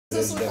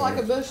Does this look like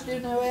a bush de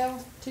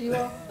Noel to you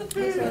all? If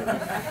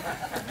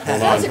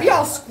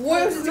y'all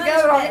squeeze it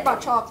together, I'll get my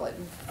chocolate.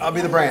 I'll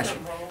be the branch.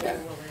 Yeah.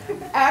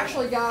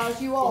 Actually,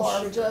 guys, you all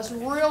are just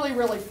really,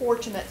 really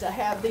fortunate to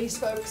have these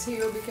folks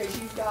here because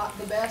you've got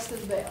the best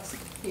of the best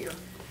here.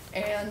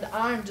 And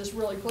I'm just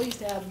really pleased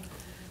to have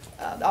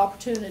the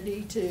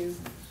opportunity to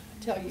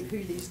tell you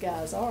who these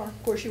guys are.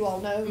 Of course, you all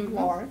know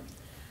Lauren.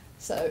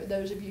 So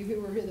those of you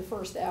who were here the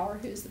first hour,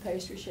 who's the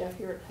pastry chef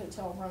here at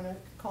Hotel Roanoke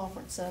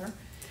Conference Center.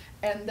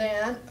 And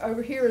then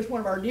over here is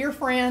one of our dear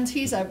friends.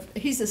 He's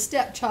a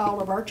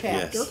stepchild of our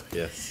chapter. Yes,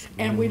 yes.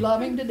 And we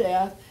love him to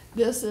death.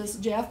 This is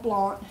Geoff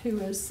Blount, who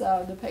is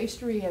the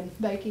pastry and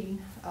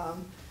baking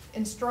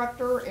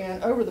instructor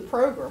and over the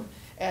program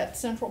at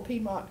Central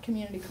Piedmont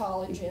Community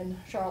College in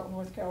Charlotte,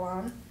 North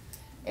Carolina.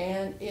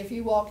 And if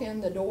you walk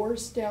in the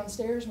doors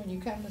downstairs when you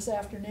come this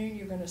afternoon,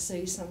 you're going to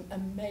see some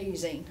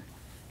amazing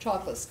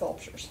chocolate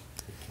sculptures.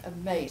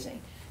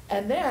 Amazing.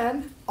 And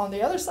then on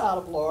the other side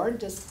of Lauren,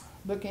 just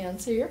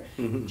bookends here,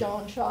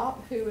 John Schopp,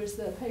 who is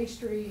the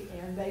pastry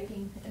and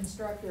baking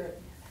instructor at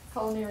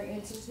Culinary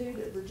Institute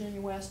at Virginia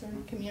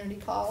Western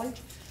Community College.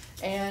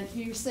 And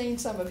you've seen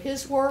some of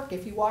his work.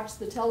 If you watched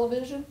the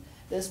television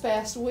this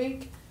past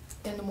week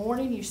in the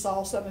morning, you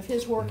saw some of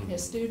his work and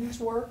his students'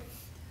 work.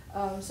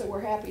 So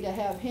we're happy to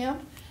have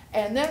him.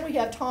 And then we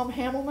have Tom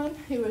Hamelman,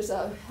 who is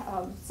a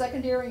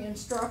secondary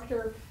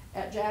instructor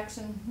at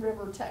Jackson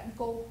River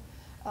Technical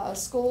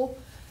School.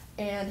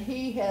 And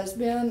he has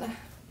been,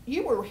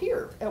 you were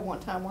here at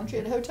one time, weren't you,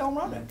 at Hotel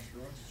Roanoke?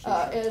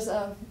 As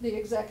the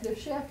executive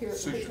chef here at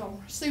the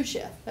Hotel, sous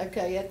chef,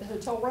 okay, at the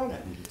Hotel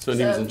Roanoke. So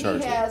he was in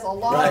charge. He has a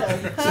lot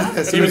of,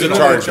 huh? He was in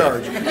charge. He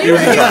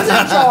was in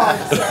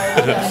charge. So,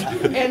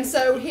 okay. And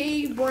so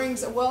he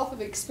brings a wealth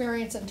of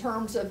experience in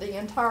terms of the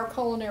entire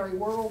culinary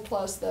world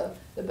plus the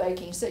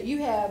baking. So you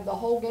have the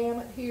whole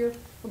gamut here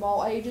from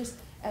all ages,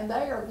 and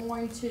they are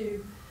going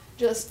to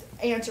just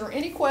answer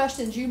any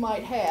questions you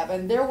might have.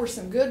 And there were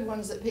some good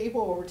ones that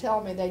people were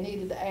telling me they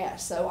needed to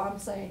ask. So I'm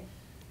saying,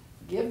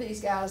 give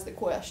these guys the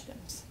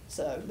questions.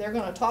 So they're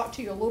going to talk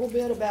to you a little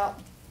bit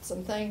about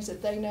some things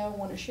that they know and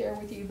want to share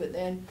with you, but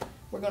then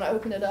we're going to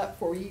open it up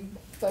for you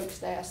folks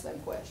to ask them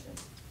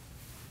questions.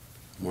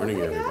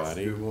 Morning, Okay,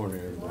 everybody. Good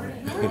morning, everybody.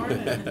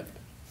 Morning.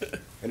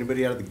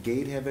 Anybody out of the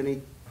gate have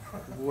any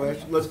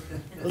questions? Let's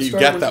You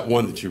start got with- that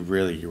one that you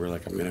were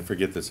like, I'm going to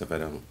forget this if I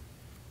don't.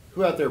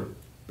 Who out there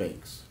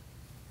bakes?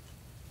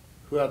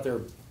 Who out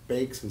there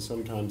bakes and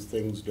sometimes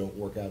things don't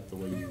work out the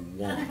way you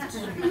want?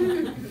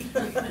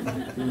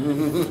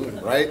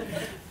 Right?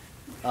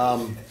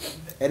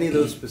 Any of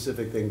those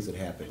specific things that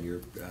happen?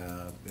 Your,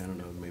 I don't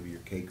know, maybe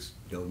your cakes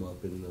dome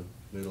up in the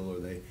middle,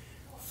 or they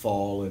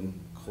fall and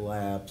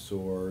collapse,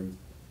 or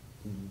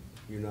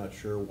you're not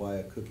sure why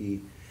a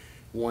cookie,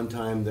 one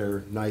time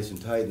they're nice and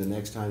tight, and the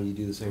next time you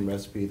do the same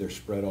recipe, they're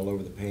spread all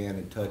over the pan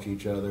and touch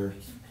each other.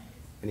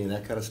 Any of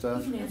that kind of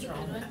stuff? You can answer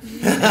all that.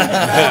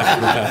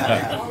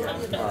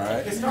 All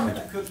right. Let's start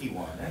with the cookie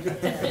one.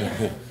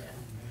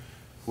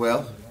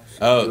 Well.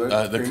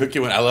 Oh, the cookie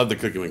one. I love the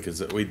cookie one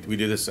because we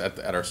do this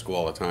at our school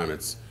all the time.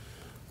 It's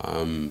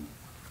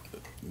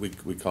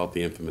we call it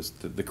the infamous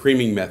the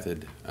creaming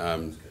method.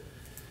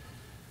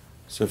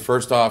 So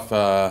first off,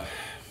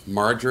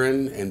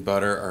 margarine and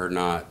butter are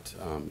not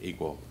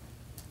equal,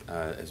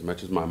 as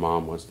much as my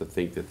mom wants to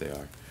think that they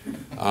are.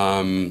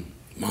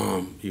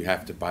 Mom, you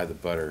have to buy the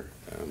butter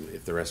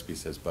if the recipe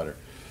says butter.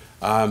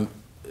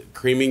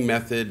 Creaming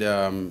method,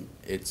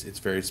 it's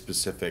very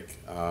specific.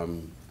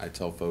 I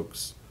tell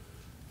folks,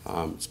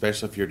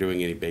 especially if you're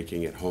doing any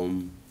baking at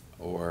home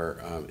or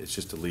it's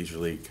just a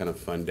leisurely kind of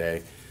fun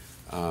day,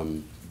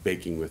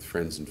 baking with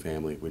friends and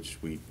family, which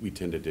we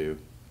tend to do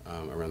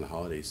around the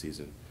holiday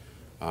season.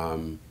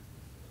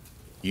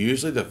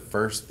 Usually the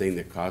first thing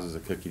that causes a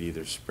cookie to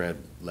either spread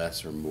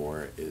less or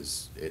more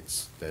is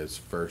those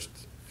first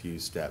few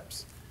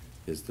steps.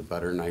 Is the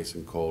butter nice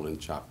and cold and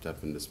chopped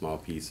up into small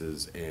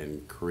pieces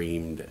and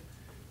creamed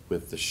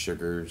with the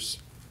sugars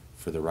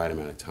for the right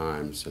amount of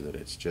time so that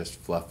it's just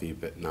fluffy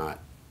but not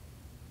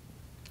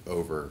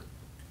over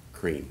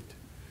creamed?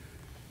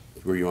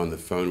 Were you on the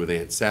phone with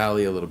Aunt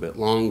Sally a little bit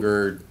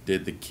longer?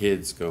 Did the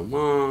kids go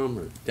mom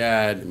or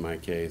dad? In my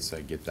case,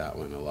 I get that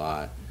one a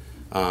lot.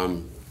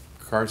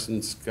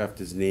 Carson scuffed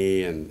his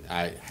knee and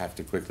I have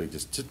to quickly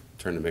just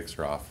turn the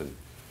mixer off and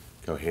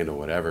go handle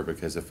whatever,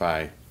 because if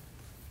I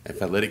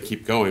let it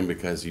keep going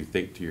because you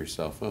think to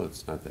yourself, oh,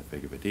 it's not that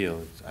big of a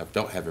deal, I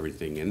don't have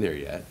everything in there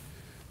yet.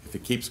 If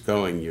it keeps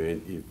going,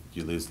 you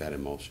lose that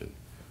emulsion.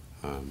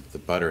 The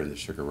butter and the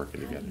sugar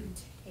working together. How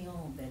do you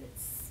tell that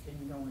it's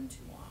been going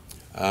too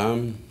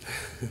long?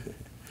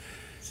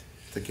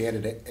 The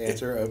candid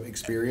answer of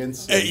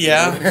experience?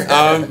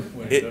 Yeah.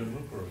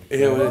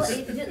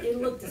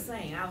 It looked the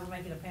same. I was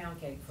making a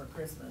pound cake for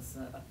Christmas,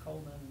 a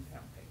cold oven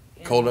pound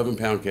cake. Cold oven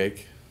pound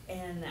cake.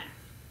 And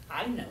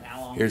I didn't know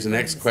how long. Here's the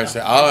next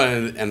question.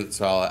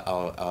 So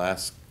I'll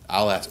ask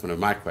one of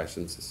my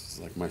questions. This is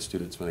like my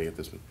students when I get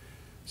this one.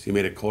 So you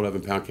made a cold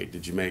oven pound cake.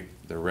 Did you make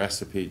the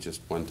recipe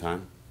just one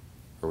time,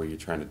 or were you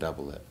trying to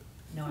double it?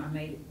 No, I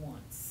made it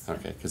once.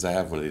 Okay, because I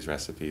have one of these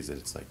recipes that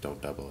it's like,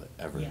 don't double it,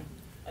 ever. Yeah.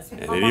 That's-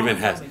 And my it mom even told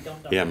has, me,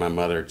 "Don't double yeah, it." my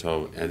mother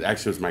told, and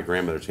actually it was my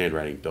grandmother's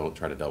handwriting, don't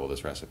try to double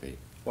this recipe.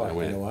 Why, I you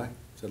went, know why?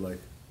 Said like,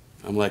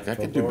 I'm like, I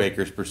could do 12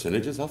 baker's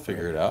percentages, I'll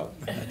figure it out.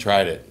 I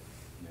tried it.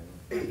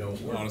 It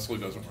honestly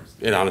doesn't work.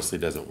 It honestly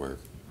doesn't work.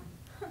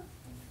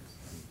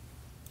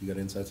 you got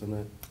insights on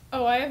that?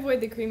 Oh, I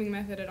avoid the creaming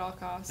method at all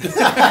costs. I'm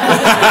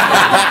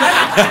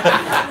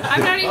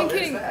not even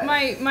kidding.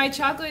 My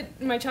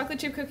chocolate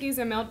chip cookies,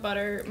 I melt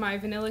butter. My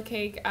vanilla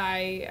cake,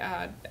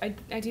 I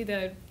do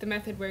the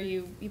method where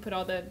you put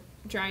all the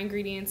dry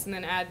ingredients and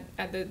then add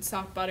the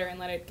soft butter and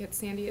let it get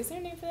sandy. Is there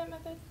a name for that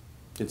method?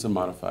 It's a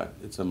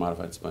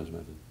modified sponge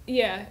method.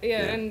 Yeah,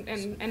 Yeah.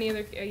 and any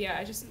other, yeah,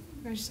 I just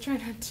try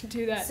not to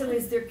do that. So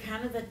is there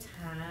kind of a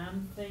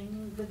time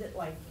thing with it,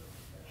 like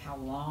how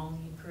long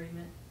you cream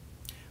it?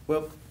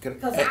 Well, can,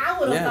 Because I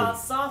would have Yeah. thought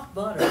soft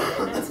butter,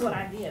 and that's what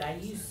I did. I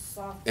used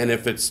soft. And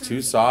if it's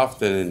too soft,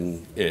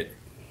 then it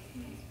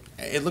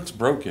looks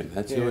broken.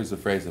 That's Yeah. always the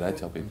phrase that I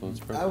tell people. It's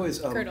broken. I always,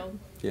 Curdled.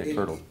 Yeah, it-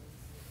 curdled.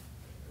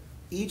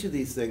 each of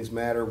these things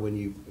matter when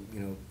you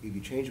know, if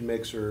you change a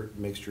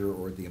mixture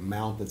or the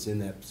amount that's in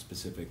that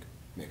specific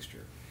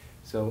mixture.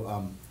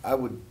 So I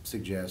would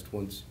suggest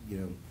once, you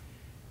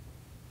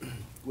know,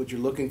 what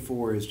you're looking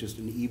for is just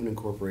an even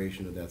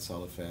incorporation of that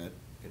solid fat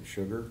and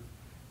sugar.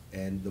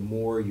 And the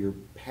more you're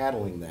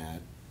paddling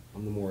that, the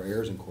more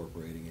air's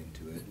incorporating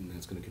into it, and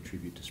that's gonna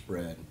contribute to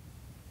spread.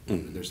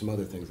 Mm. There's some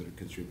other things that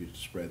contribute to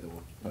spread that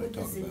we'll probably What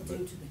talk does about. it do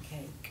But to the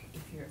cake?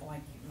 If you're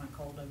like my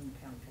cold oven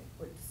pound cake,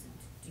 what does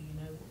it, do you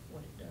know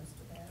what it does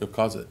to that? It'll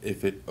cause it,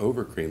 if it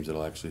over creams,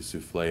 it'll actually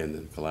souffle and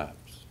then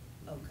collapse.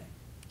 Okay.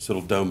 So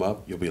it'll dome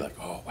up. You'll be like,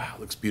 oh, wow,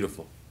 it looks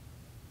beautiful.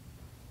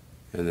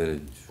 And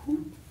then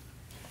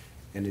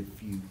And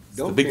if you it's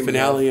don't the big cream it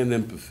finale enough,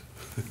 and then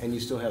poof. and you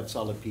still have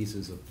solid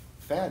pieces of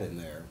fat in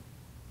there,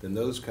 then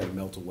those kind of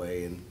melt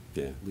away and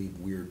Yeah. leave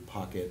weird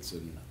pockets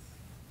and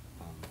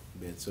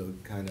bits. So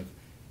it kind of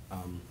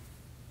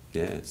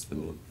Yeah, it's the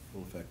will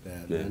affect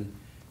that. Yeah. And then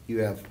you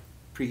have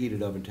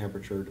preheated oven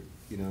temperature.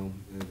 You know,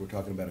 if we're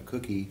talking about a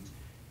cookie,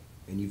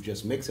 and you've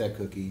just mixed that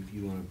cookie. If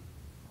you want to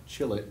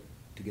chill it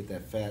to get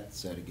that fat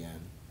set again.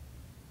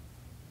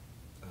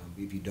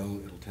 If you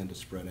don't, it'll tend to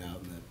spread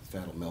out and that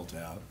fat will melt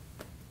out.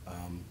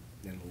 And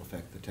it'll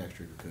affect the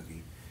texture of your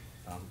cookie.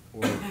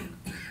 Or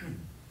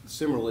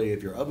similarly,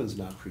 if your oven's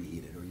not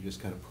preheated, or you just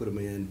kind of put them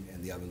in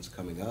and the oven's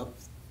coming up,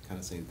 kind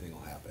of same thing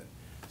will happen.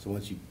 So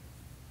once you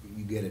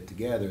get it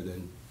together,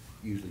 then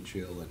usually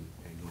chill and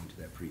go into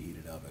that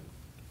preheated oven.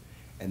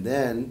 And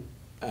then.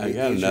 I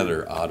got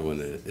another odd one.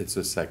 It's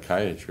a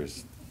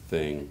psychiatrist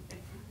thing.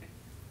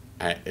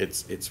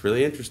 It's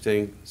really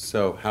interesting.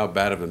 So how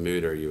bad of a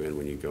mood are you in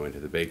when you go into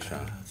the bake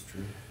shop? That's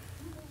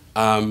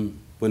true.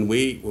 When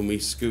we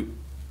scoop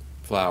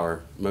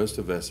flour, most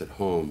of us at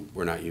home,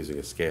 we're not using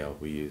a scale.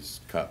 We use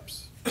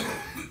cups.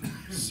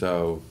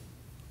 So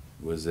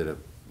was it a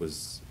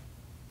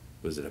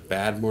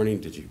bad morning?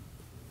 Did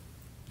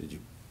you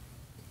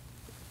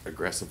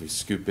aggressively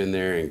scoop in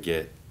there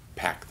and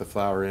pack the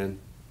flour in?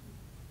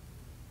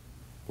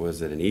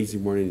 Was it an easy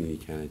morning and you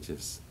kind of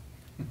just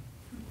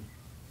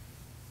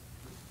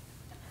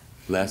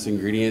less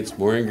ingredients,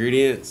 more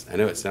ingredients? I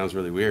know it sounds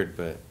really weird,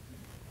 but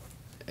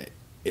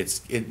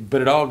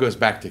but it all goes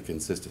back to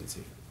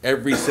consistency.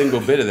 Every single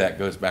bit of that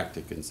goes back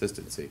to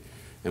consistency.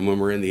 And when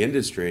we're in the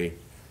industry,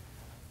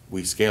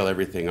 we scale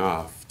everything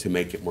off to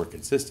make it more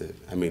consistent.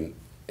 I mean,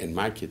 in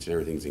my kitchen,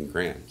 everything's in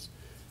grams.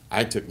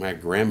 I took my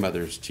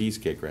grandmother's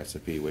cheesecake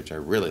recipe, which I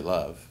really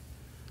love,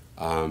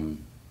 and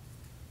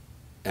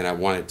I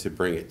wanted to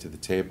bring it to the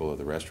table of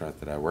the restaurant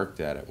that I worked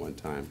at one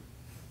time.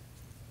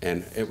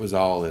 And it was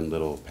all in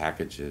little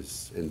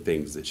packages and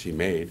things that she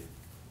made.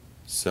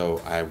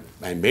 So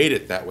I made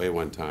it that way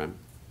one time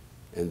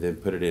and then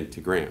put it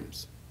into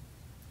grams.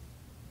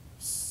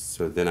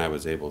 So then I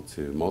was able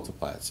to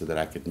multiply it so that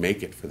I could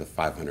make it for the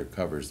 500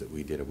 covers that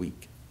we did a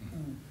week.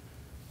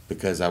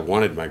 Because I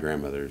wanted my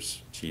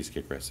grandmother's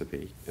cheesecake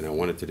recipe and I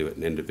wanted to do it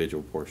in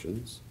individual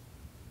portions.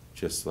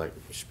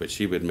 But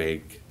she would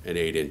make an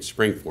 8-inch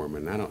springform,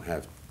 and I don't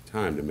have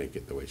time to make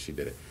it the way she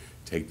did it.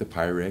 Take the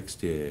Pyrex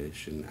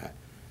dish, and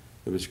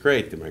it was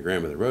great that my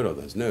grandmother wrote all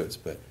those notes,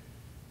 but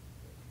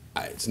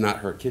it's not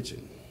her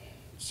kitchen.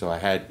 So I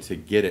had to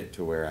get it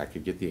to where I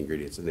could get the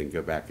ingredients and then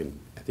go back, and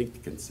I think the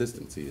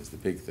consistency is the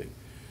big thing.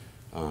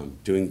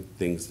 Doing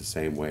things the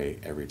same way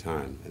every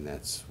time, and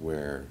that's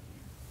where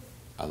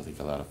I think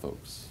a lot of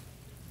folks.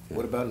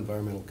 What about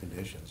environmental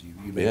conditions? You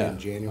make it Yeah. in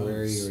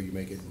January, or you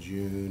make it in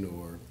June,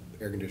 or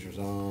air conditioners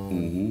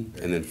on?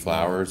 And then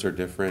flowers are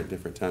different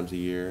times of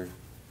year.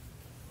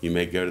 You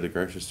may go to the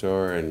grocery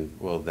store and,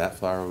 well, that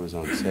flour was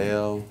on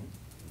sale.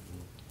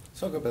 Let's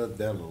talk about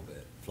that a little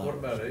bit. What Flowers.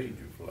 about age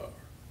of flour?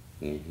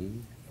 Mm-hmm.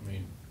 I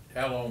mean,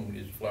 how long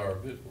is flour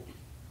good for?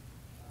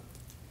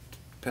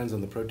 Depends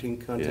on the protein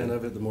content Yeah.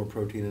 of it. The more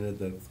protein in it,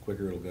 the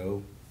quicker it'll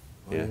go.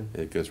 on Yeah,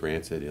 there. it goes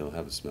rancid, it'll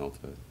have a smell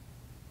to it.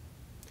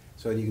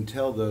 So you can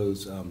tell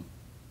those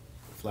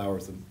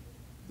flours,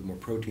 the more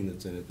protein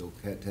that's in it, they'll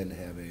tend to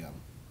have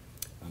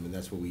and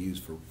that's what we use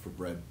for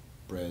bread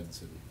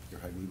breads and your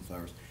high gluten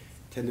flours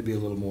tend to be a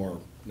little more,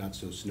 not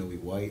so snowy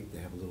white. They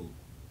have a little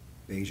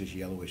beigeish,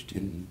 yellowish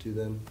tint to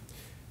them.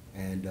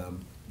 And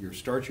your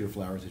starchier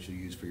flours that you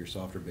use for your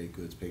softer baked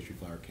goods, pastry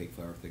flour, cake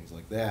flour, things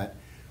like that,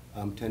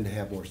 tend to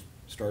have more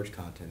starch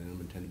content in them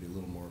and tend to be a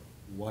little more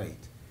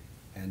white.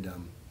 And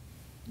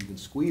you can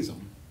squeeze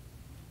them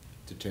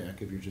to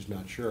check if you're just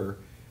not sure.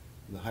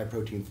 The high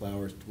protein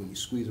flours, when you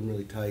squeeze them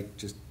really tight,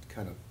 just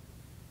kind of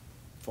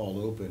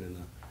fall open. And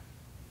the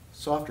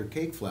softer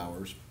cake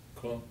flours,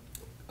 Clump.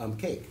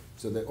 cake.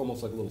 So they're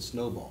almost like a little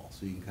snowball.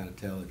 So you can kind of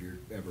tell if you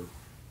ever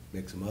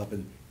mix them up.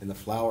 And the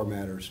flour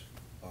matters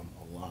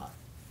a lot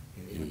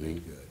in a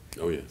baked good.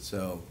 Oh, yeah.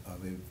 So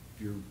if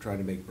you're trying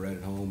to make bread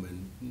at home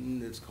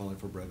and it's calling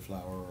for bread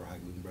flour or high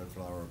gluten bread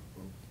flour,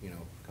 or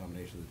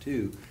combination of the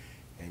two,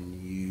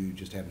 and you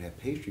just happen to have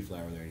pastry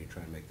flour there and you're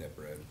trying to make that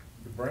bread.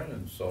 The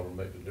brands sort of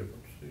make a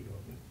difference too,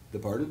 don't The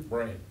pardon? they?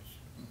 Brands,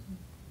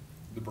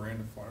 The brand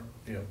of flour.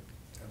 yeah.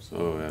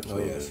 Oh,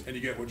 absolutely. yes. And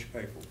you get what you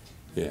pay for.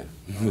 Yeah.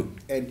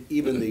 And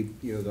even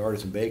the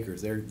artisan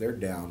bakers, they're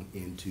down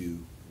into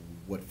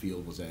what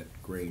field was that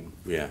grain?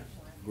 Yeah.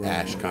 grown.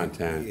 Ash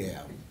content.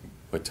 Yeah.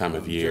 What time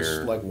of Just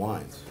year. like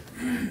wines.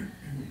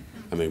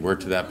 I mean, we're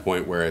to that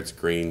point where it's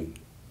green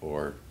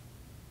or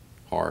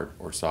hard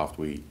or soft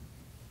wheat,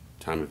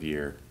 time of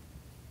year.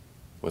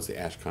 What's the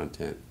ash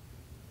content?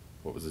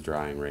 What was the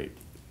drying rate?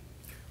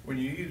 When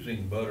you're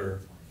using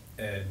butter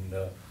and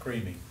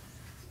creaming,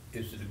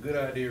 is it a good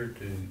idea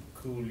to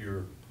cool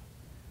your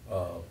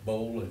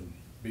bowl and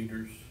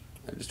beaters?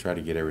 I just try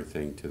to get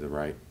everything to the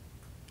right.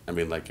 I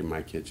mean, like in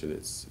my kitchen,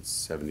 it's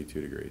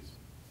 72 degrees.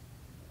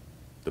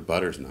 The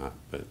butter's not,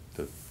 but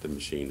the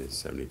machine is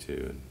 72.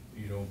 And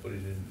You don't put it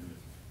in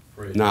the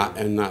fridge? not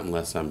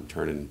unless I'm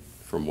turning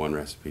from one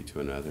recipe to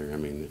another. I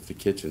mean, if the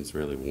kitchen's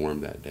really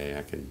warm that day,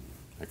 I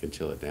can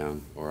chill it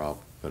down, or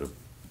I'll put a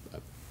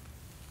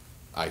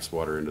ice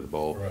water into the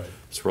bowl, Right.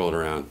 swirl it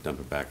around, dump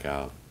it back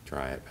out,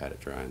 dry it, pat it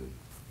dry, and then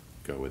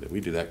go with it. We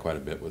do that quite a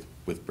bit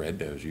with bread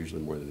doughs,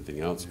 usually more than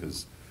anything else,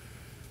 because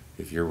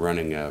if you're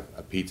running a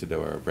pizza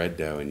dough or a bread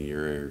dough and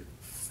your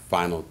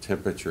final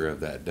temperature of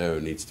that dough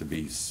needs to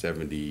be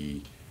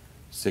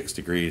 76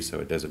 degrees so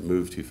it doesn't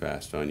move too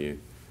fast on you,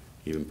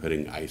 even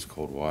putting ice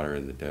cold water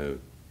in the dough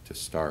to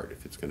start,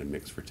 if it's going to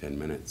mix for 10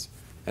 minutes,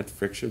 that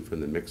friction from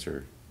the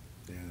mixer,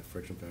 Yeah, the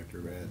friction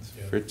factor adds.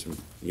 Yeah. friction,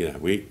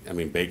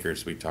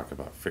 bakers, we talk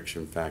about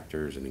friction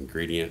factors and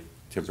ingredient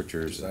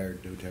temperatures.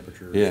 Desired dough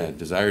temperature. Yeah,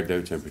 desired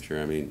dough temperature.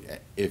 I mean,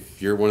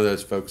 if you're one of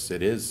those folks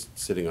that is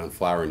sitting on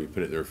flour and you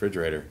put it in the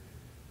refrigerator,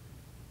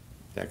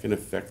 that can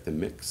affect the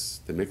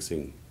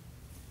mixing.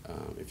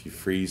 If you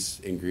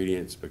freeze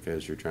ingredients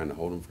because you're trying to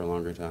hold them for a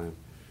longer time,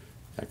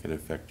 that can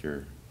affect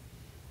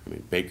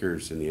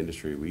bakers in the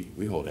industry,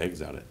 we hold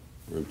eggs out at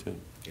room temp.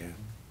 Yeah.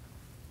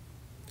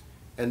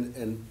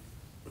 And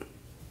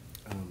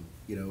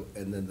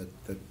and then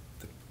the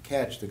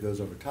catch that goes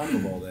over top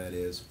of all that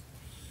is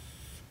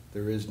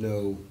there is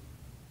no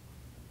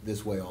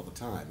this way all the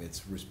time.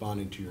 It's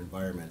responding to your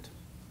environment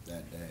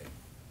that day.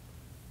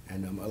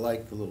 And I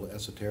like the little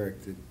esoteric,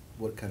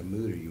 what kind of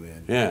mood are you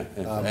in? Yeah,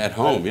 at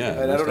home,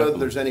 yeah. And I don't know if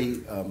there's any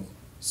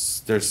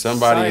There's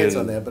somebody science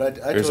on that,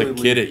 but I there's totally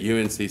a kid at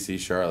UNCC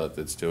Charlotte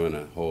that's doing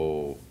a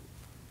whole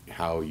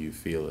how you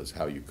feel is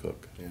how you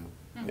cook. Yeah.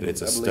 And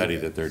it's a I believe study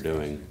that. that they're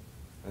doing.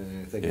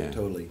 I think Yeah. it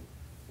totally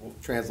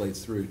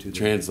translates through to the.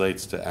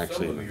 Translates to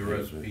actually. Some of your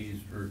recipes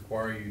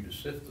require you to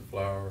sift the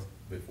flour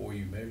before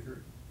you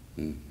measure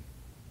it. Mm.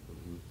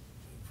 Mhm.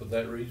 For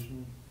that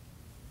reason,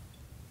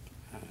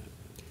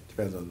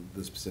 Depends on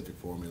the specific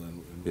formula.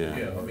 And Yeah.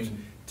 yeah, I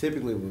mean,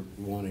 Typically, we're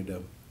wanting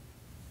to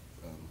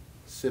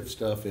sift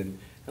stuff in.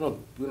 I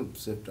don't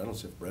sift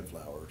bread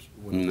flours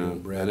when we're No, doing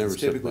bread. I never It's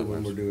sift typically bread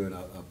when we're flours.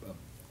 doing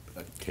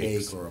a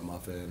Cakes. cake or a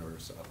muffin or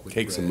a quick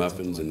Cakes and bread,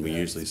 something muffins, like and we that.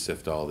 usually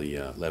sift all the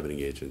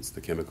leavening agents,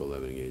 the chemical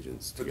leavening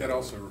agents. But that together.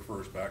 also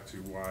refers back to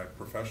why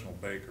professional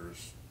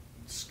bakers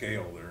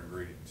scale their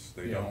ingredients.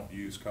 They Yeah. don't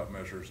use cup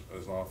measures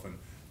as often.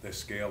 They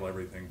scale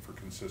everything for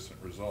consistent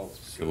results.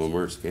 So when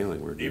we're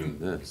scaling, we're doing Even-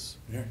 this.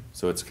 Yeah.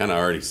 So it's kind of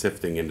already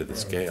sifting into the Right.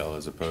 scale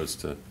as opposed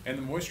to, And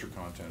the moisture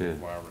content Yeah. of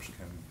flours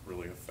can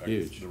really affect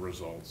Huge. the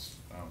results.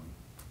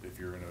 If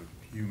you're in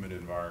a humid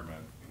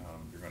environment,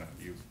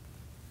 you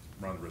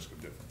run the risk of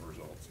different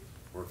results.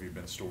 Or if you've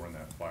been storing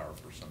that flour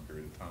for some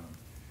period of time,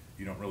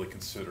 you don't really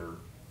consider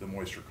the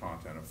moisture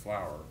content of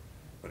flour,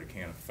 but it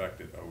can affect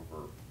the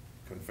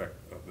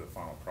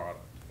final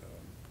product.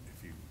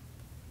 If you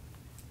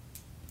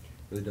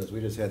It really does.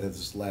 We just had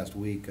this last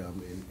week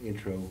in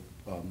intro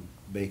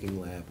baking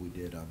lab. We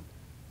did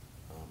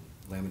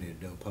laminated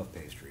dough puff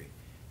pastry,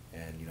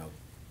 and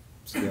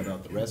scaled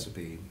out the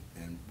recipe.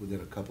 And within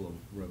a couple of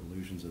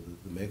revolutions of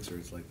the mixer,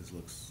 it's like this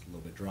looks a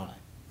little bit dry.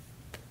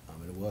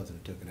 And it was, and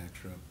it took an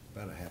extra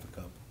about a half a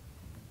cup,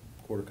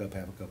 quarter cup,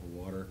 half a cup of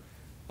water,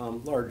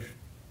 large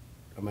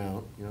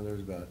amount.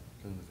 There's about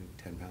I think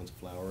 10 pounds of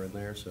flour in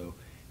there, so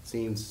it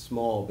seems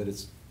small, but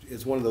it's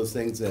it's one of those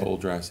things that.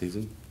 Cold, dry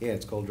season. Yeah,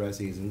 it's cold, dry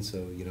season, so,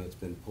 you know, it's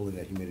been pulling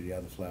that humidity out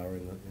of the flour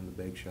in the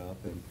bake shop,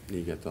 and.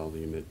 You get all the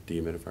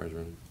dehumidifiers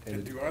running.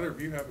 And do either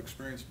of you have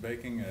experience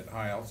baking at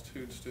high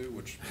altitudes too,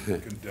 which can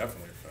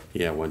definitely affect?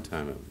 Yeah, one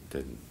time it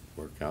didn't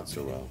work out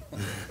so well.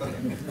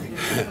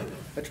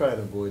 I try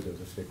to avoid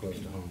those, I stay close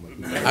to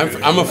home.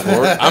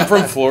 I'm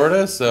from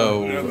Florida,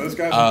 so. You know, those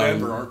guys in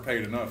Denver aren't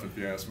paid enough, if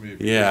you ask me.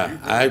 Yeah,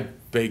 I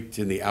baked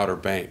in the Outer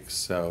Banks,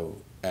 so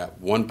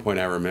at one point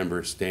I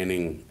remember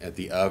standing at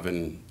the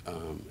oven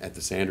at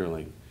the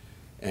Sanderling,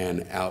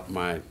 and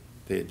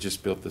they had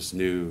just built this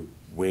new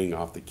wing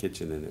off the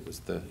kitchen, and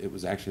it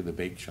was actually the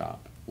bake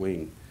shop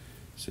wing.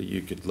 So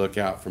you could look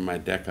out from my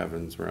deck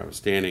ovens where I was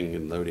standing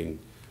and loading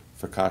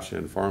focaccia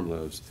and farm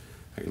loaves.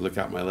 I could look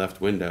out my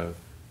left window,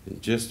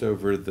 and just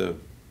over the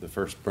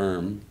first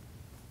berm,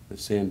 the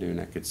sand dune,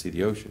 I could see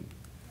the ocean.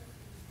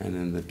 And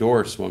then the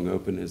door swung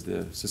open as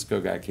the Cisco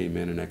guy came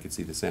in, and I could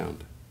see the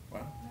sound.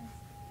 Wow.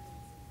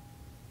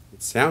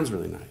 It sounds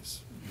really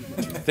nice.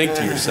 But you think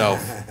to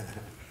yourself,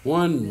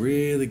 one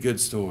really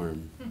good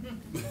storm,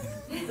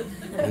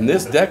 and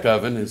this deck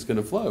oven is going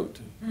to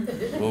float.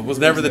 Well, it was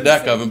never the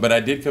deck oven, but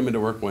I did come into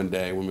work one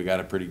day when we got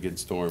a pretty good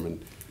storm,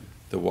 and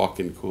the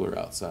walk-in cooler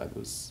outside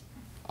was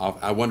off.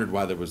 I wondered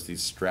why there was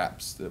these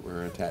straps that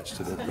were attached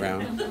to the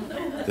ground.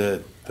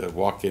 The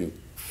walk-in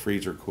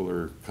freezer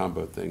cooler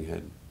combo thing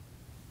had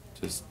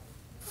just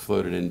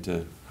floated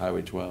into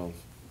Highway 12.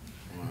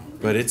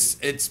 But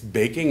it's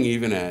baking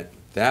even at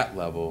that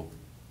level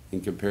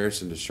in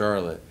comparison to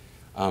Charlotte.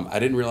 I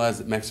didn't realize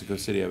that Mexico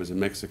City, I was in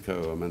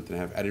Mexico a month and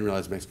a half, I didn't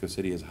realize Mexico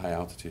City is high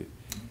altitude.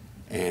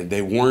 And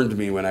they warned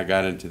me when I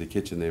got into the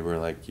kitchen, they were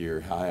like, you're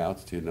high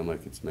altitude, and I'm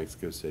like, it's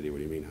Mexico City, what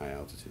do you mean high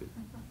altitude?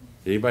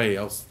 Anybody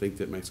else think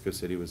that Mexico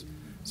City was,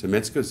 so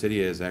Mexico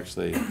City is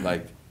actually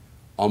like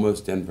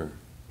almost Denver.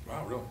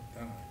 Wow, really?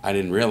 I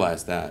didn't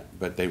realize that,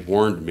 but they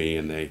warned me,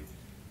 and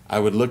I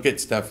would look at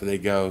stuff and they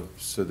go,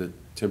 so the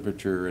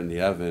temperature in the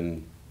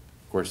oven,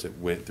 of course it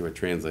went through a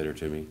translator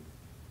to me,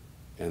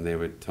 and they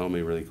would tell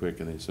me really quick,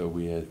 and so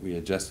we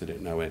adjusted it,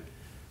 and I went,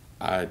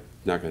 I'm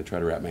not going to try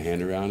to wrap my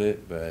hand around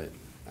it, but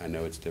I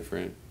know it's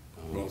different.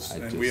 Well,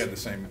 and we had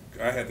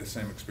I had the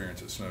same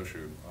experience at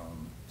Snowshoe,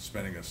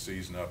 spending a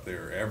season up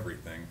there,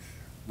 everything,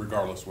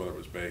 regardless whether it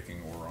was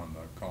baking or on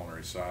the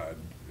culinary side,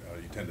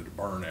 you tended to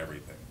burn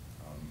everything.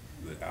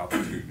 The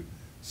altitude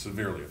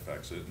severely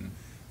affects it, and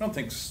I don't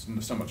think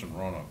so much in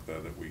Roanoke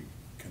though that we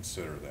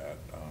consider that.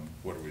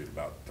 What are we,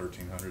 about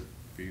 1,300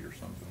 feet or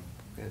something?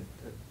 And,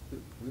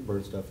 we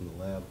burn stuff in the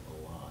lab a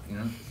lot.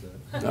 Yeah.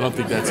 I don't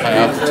think that's high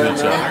altitude,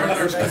 Chef.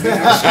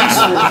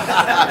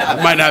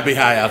 It might not be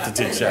high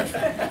altitude, Chef.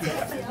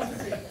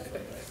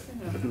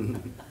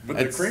 But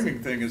the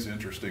creaming thing is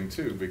interesting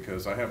too,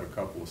 because I have a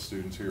couple of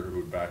students here who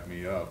would back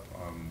me up.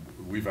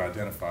 We've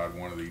identified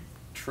one of the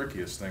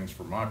trickiest things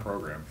for my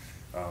program,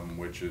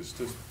 which is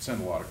to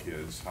send a lot of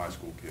kids, high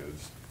school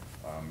kids,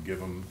 give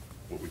them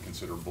what we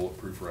consider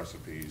bulletproof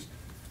recipes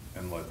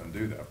and let them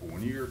do that. But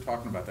when you're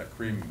talking about that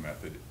creaming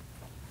method,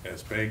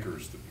 as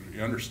bakers,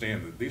 you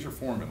understand that these are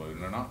formula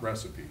and they're not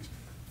recipes.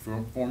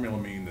 Formula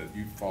mean that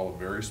you follow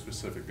very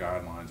specific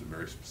guidelines and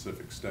very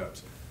specific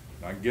steps.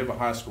 And I give a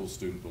high school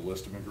student the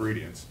list of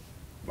ingredients.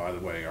 By the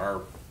way,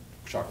 our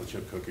chocolate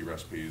chip cookie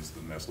recipe is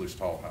the Nestle's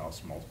Tall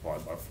House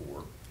multiplied by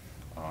 4.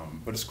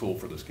 But it's cool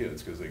for those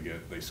kids because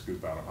they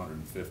scoop out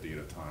 150 at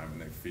a time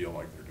and they feel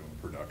like they're doing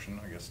production.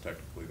 I guess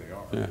technically they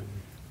are. Yeah.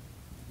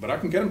 But I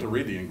can get them to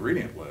read the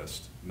ingredient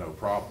list, no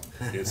problem.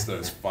 It's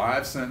those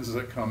 5 sentences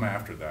that come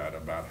after that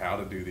about how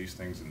to do these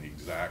things in the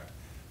exact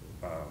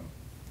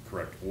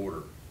correct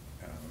order.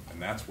 And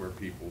that's where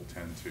people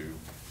tend to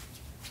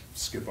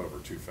skip over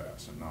too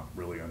fast and not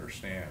really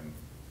understand.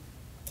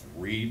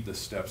 Read the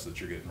steps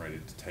that you're getting ready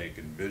to take,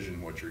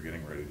 envision what you're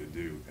getting ready to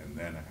do, and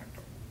then act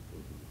on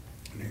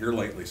it. And here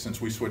lately,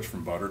 since we switched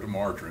from butter to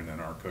margarine in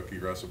our cookie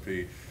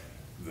recipe,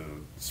 the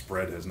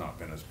spread has not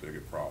been as big a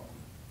problem.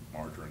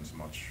 Margarine's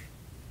much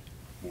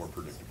more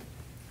predictable.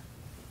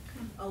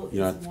 Oh,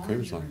 You know, it's the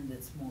cream's margarine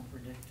that's more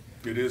predictable.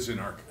 It is in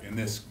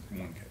this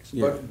one case.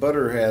 Yeah. But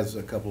butter has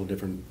a couple of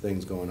different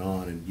things going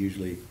on, and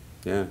usually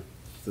Yeah.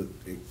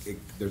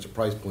 there's a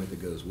price point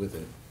that goes with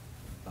it.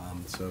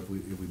 So if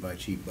we buy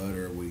cheap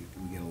butter, we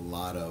get a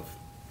lot of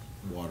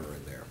water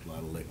in there, a lot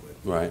of liquid.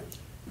 Right.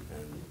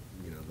 And,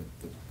 you know,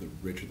 the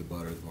richer the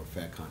butter, the more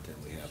fat content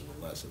we have, and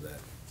the less of that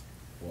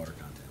water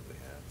content we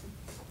have.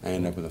 I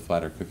end up with a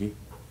flatter cookie.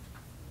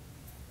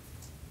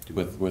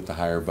 With the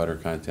higher butter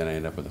content, I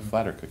end up with a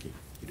flatter cookie.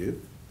 You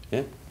do?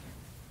 Yeah.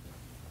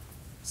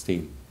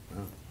 Steam.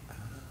 Oh.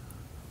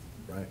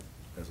 Right,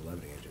 that's a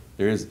leavening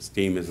agent.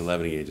 Steam is a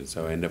leavening agent,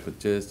 so I end up with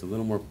just a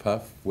little more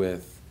puff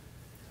with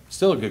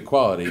still a good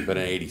quality, but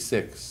an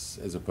 86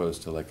 as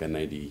opposed to like a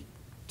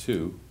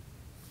 92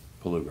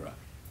 Pelugra.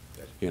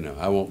 You know,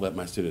 I won't let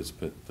my students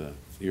put the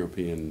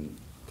European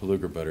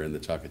Pelugra butter in the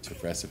chocolate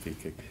chip recipe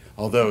cake,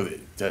 although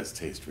it does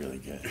taste really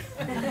good.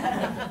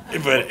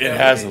 But it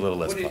has a little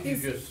less What puff.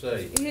 did you just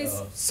say?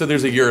 His- So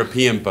there's a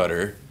European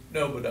butter.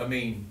 No, but I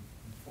mean,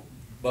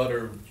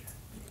 butter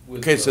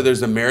Okay, so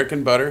there's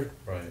American butter.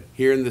 Right.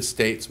 Here in the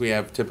States, we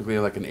have typically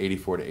like an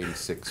 84 to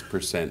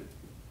 86%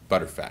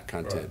 butter fat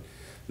content. Right.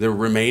 The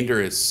remainder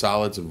is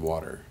solids and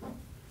water.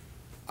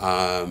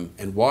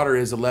 And water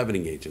is a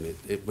leavening agent.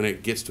 When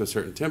it gets to a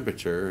certain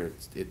temperature,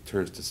 it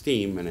turns to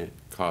steam and it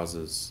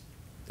causes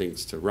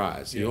things to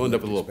rise. So Yeah, you'll end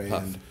up with a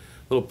expand.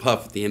 little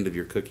puff at the end of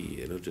your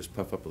cookie. It'll just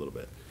puff up a little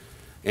bit.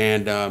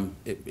 And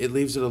it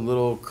leaves it a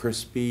little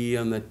crispy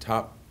on the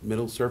top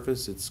middle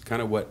surface. It's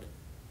kind of what,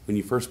 when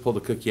you first pull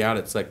the cookie out,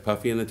 it's like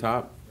puffy in the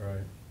top.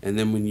 Right. And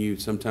then when you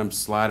sometimes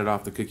slide it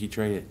off the cookie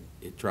tray,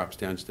 it drops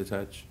down just a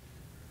touch.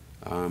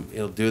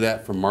 It'll do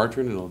that for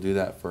margarine, and it'll do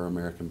that for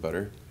American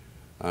butter.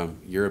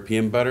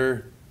 European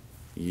butter,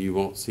 you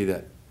won't see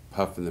that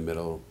puff in the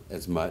middle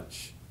as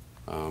much.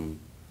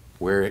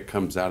 Where it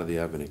comes out of the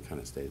oven, it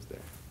kind of stays there.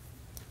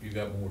 You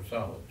got more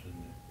solids in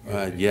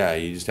it. Yeah,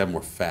 you just have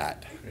more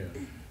fat.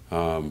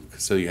 Yeah.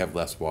 So you have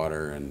less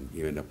water, and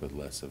you end up with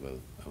less of a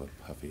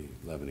puffy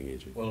leavening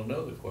agent. Well,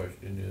 another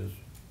question is,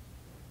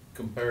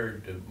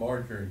 compared to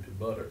margarine to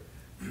butter,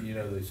 you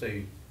know, they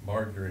say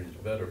margarine is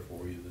better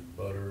for you than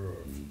butter, or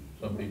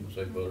some people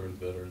say butter is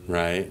better than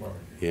Right?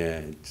 margarine. Yeah,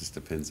 it just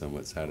depends on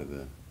what side of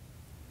the... Of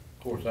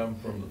course, I'm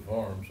from the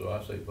farm, so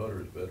I say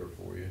butter is better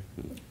for you.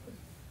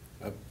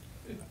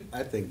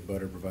 I think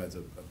butter provides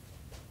a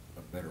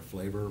better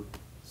flavor.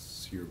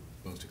 It's your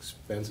most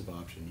expensive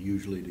option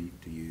usually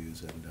to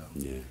use, and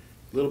Yeah.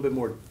 a little bit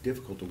more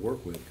difficult to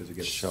work with because it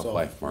gets Shelf soft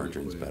life really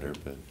margarine's quick. better,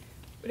 but...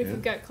 But if Yeah.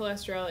 you've got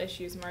cholesterol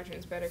issues,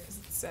 margarine's better because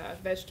it's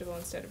vegetable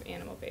instead of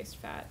animal-based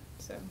fat.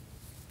 So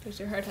there's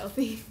your heart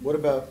healthy. What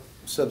about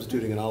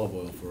substituting an olive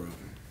oil for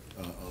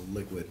a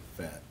liquid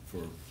fat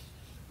for,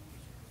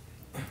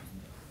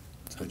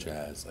 Such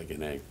as, like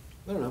an egg.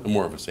 I don't know.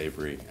 More of a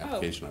savory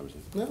application, I was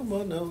thinking. No,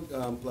 well, no,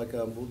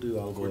 we'll do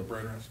olive oil. Quick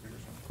bread recipe or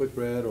something? Quick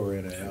bread or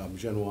in a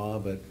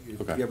genoise, but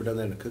have Okay. you ever done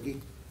that in a cookie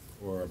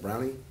or a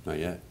brownie? Not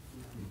yet.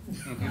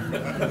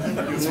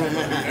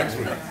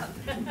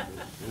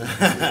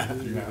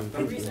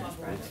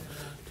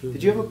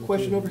 Did you have a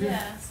question over here?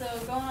 Yeah, so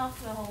going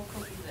off the whole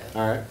cookie dough.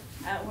 All right.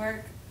 At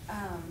work,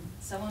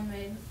 someone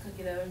made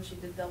cookie dough and she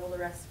did double the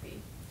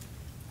recipe.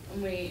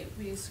 And we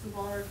scoop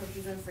all our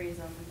cookies and freeze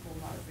them and pull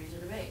them out of the freezer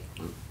to bake.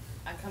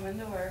 I come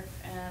into work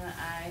and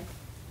I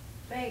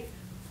bake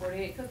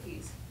 48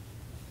 cookies.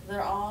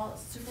 They're all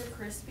super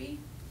crispy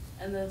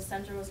and the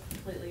center was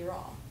completely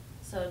raw.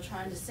 So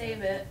trying to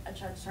save it, I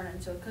tried to turn it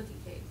into a cookie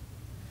cake.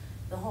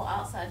 The whole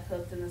outside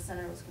cooked and the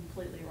center was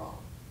completely raw.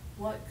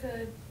 What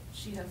could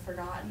she have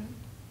forgotten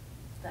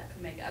that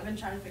could make it? I've been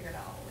trying to figure it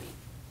out all week.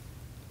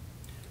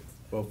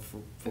 Well,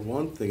 for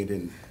one thing, it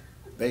didn't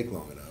bake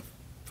long enough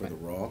for the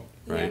raw.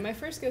 Yeah, Right. my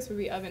first guess would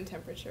be oven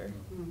temperature.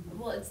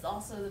 Well, it's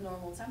also the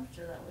normal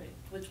temperature that way,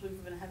 which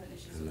we've been having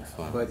issues And with. the that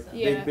flour. one, But so.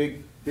 Yeah.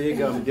 big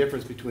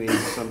difference between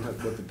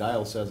sometimes what the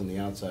dial says on the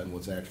outside and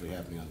what's actually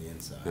happening on the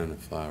inside. And the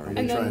flour. And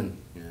And we try then-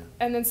 yeah.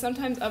 And then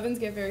sometimes ovens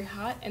get very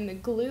hot, and the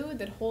glue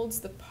that holds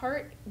the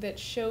part that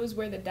shows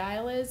where the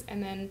dial is,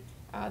 and then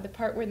the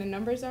part where the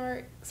numbers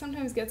are,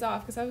 sometimes gets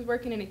off. Because I was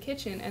working in a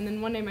kitchen, and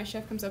then one day my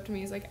chef comes up to me.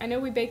 He's like, "I know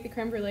we bake the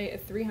creme brulee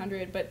at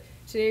 300, but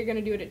today you're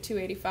gonna do it at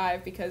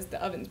 285 because the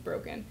oven's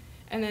broken."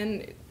 And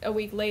then a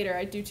week later,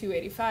 I do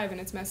 285, and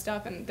it's messed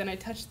up. And then I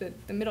touch the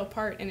middle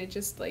part, and it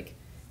just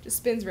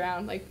spins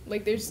around.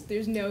 Like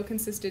there's no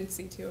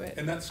consistency to it.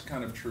 And that's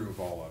kind of true of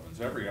all ovens.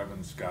 Every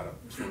oven's got a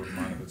sort of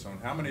mind of its own.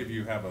 How many of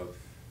you have a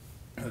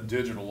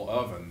digital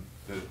oven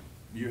that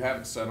you have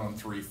it set on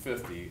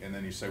 350, and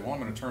then you say, well, I'm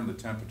gonna turn the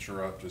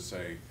temperature up to,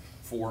 say,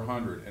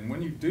 400, and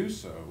when you do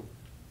so,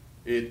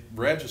 it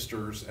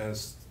registers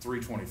as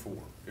 324.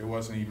 It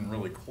wasn't even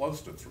really close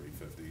to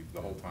 350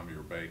 the whole time you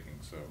were baking,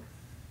 so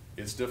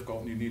it's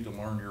difficult, and you need to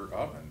learn your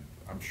oven.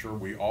 I'm sure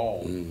we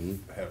all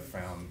have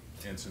found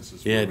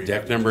instances Yeah, where we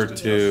deck have to number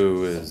just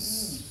 2 adjust.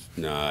 is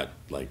not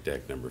like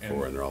deck number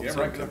 4, and they're all the Yeah, same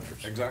right,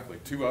 temperatures. exactly.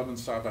 Two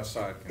ovens side by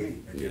side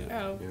can get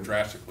Oh.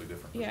 drastically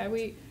different. Yeah,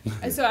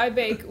 results. so I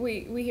bake,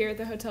 we here at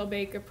the hotel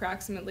bake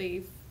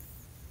approximately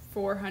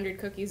 400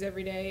 cookies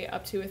every day,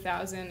 up to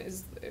 1,000.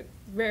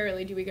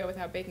 Rarely do we go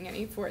without baking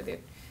any for the,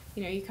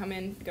 you come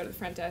in, go to the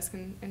front desk,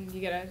 and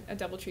you get a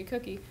DoubleTree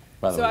cookie.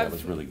 By the So way, I've- that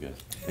was really good.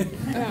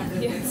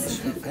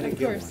 Yes, I didn't of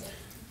get course.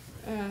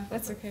 one.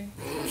 That's okay.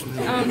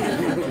 Wow,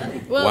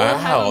 We'll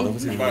have that 'em-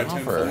 was an Buy a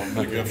 10 for offer.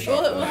 one, gift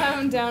shop. we'll have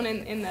them down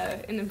in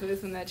the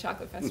booth when the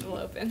chocolate festival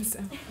opens,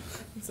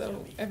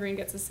 so everyone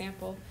gets a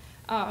sample.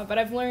 But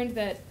I've learned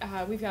that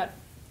we've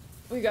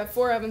got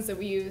 4 ovens that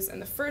we use, and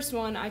the first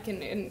one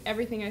and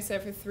everything I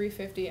set for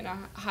 350 and a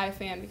high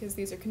fan, because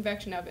these are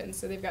convection ovens,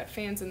 so they've got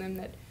fans in them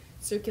that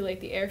circulate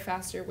the air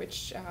faster,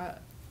 which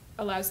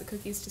allows the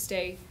cookies to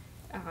stay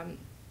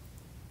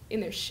in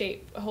their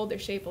shape, hold their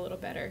shape a little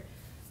better.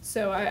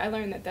 So I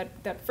learned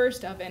that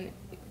first oven,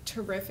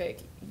 terrific.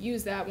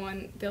 Use that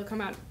one; they'll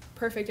come out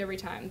perfect every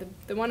time.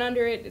 The one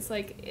under it,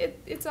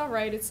 it's all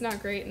right. It's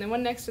not great, and the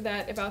one next to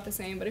that, about the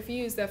same. But if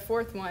you use that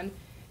fourth one,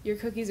 your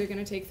cookies are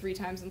going to take 3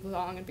 times as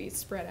long and be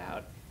spread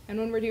out. And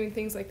when we're doing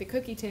things like the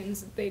cookie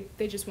tins, they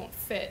just won't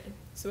fit.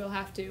 So we'll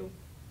have to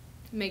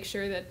make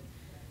sure that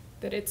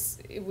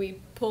we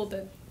pulled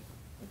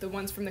the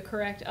ones from the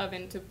correct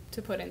oven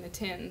to put in the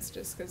tins,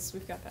 just because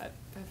we've got that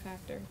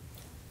factor.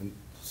 And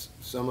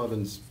some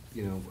ovens,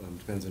 you know,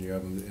 depends on your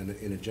oven, and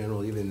in a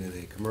general, even in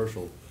a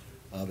commercial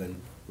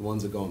oven, the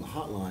ones that go on the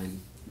hot line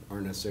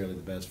aren't necessarily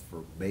the best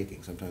for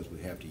baking. Sometimes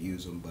we have to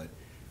use them, but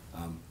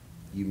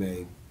you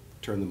may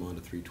turn them on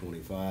to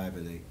 325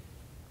 and they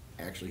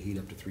actually heat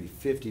up to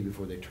 350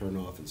 before they turn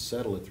off and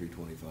settle at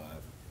 325,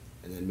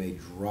 and then may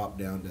drop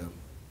down to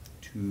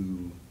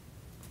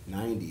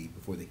 290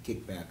 before they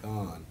kick back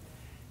on.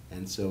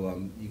 And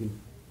so you can,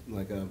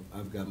 like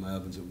I've got my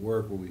ovens at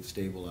work where we've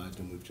stabilized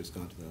them. We've just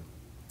gone to the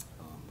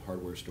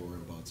hardware store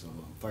and bought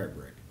some fire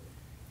brick,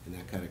 and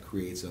that kind of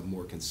creates a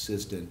more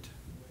consistent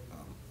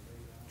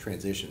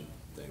transition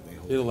thing.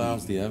 It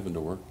allows the oven to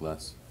work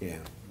less. Yeah.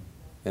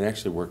 It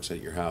actually works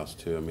at your house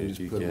too. I mean, You if just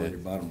you put them on get, your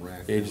bottom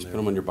rack. yeah, you down just there. put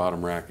them on your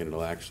bottom rack, and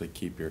it'll actually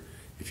keep your.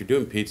 If you're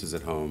doing pizzas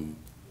at home,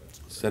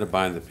 instead of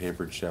buying the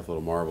Pampered Chef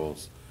little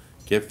marbles,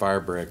 get fire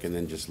brick and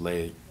then just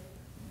lay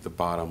the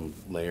bottom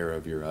layer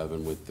of your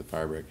oven with the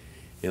fire brick.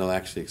 It'll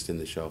actually extend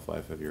the shelf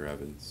life of your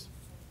ovens.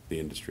 The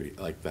industry,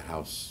 like the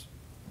house,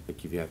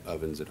 like if you have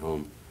ovens at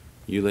home,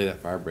 you lay that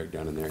fire brick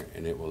down in there,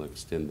 and it will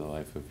extend the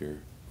life of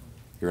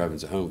your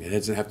ovens at home. It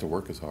doesn't have to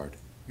work as hard.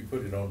 You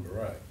put it on the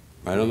rack.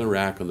 Right on the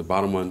rack, on the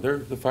bottom one,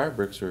 the fire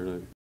bricks are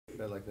like,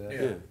 Bed like that.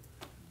 yeah.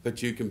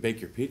 But you can bake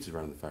your pizzas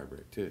right on the fire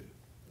brick too.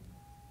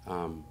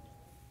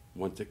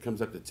 Once it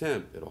comes up to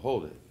temp, it'll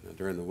hold it. Now,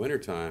 during the winter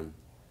time,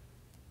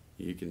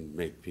 you can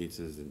make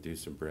pizzas and do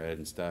some bread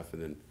and stuff,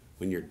 and then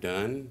when you're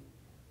done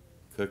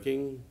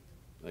cooking,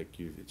 like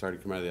it's already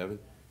come out of the oven,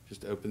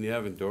 just open the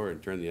oven door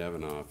and turn the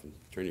oven off and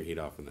turn your heat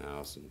off in the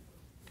house. And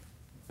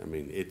I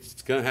mean,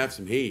 it's gonna have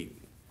some heat.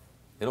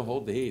 It'll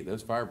hold the heat.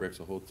 Those fire bricks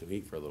will hold some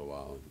heat for a little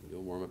while.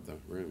 You'll warm up the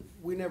room.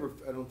 We never,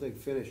 I don't think,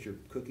 finished your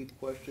cookie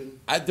question.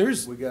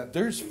 There's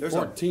There's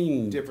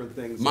 14 different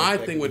things. My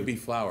that thing can would be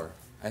flour.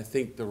 I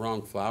think the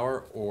wrong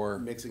flour or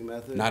mixing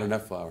method. not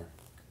enough flour.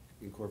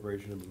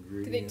 Incorporation of Do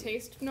ingredients. they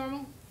taste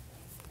normal?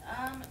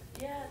 Yeah,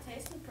 it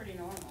tasted pretty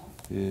normal.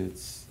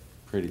 It's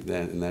pretty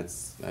that, and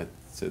that's I'd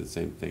say the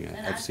same thing. And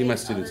I've I seen my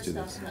baked students other do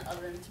this, stuff in the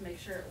oven to make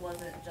sure it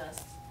wasn't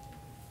just.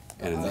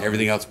 the and oven.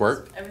 everything else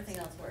worked. Everything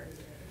else worked.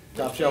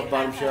 Top We shelf, have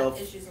bottom had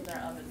shelf. Issues with our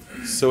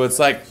ovens. So it's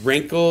like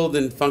wrinkled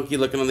and funky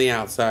looking on the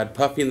outside,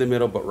 puffy in the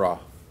middle, but raw.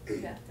 Yeah,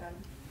 done.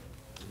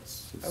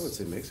 I would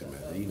say mixing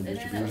method, even And then it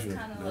was distribution.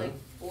 kind of no? like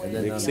And oily.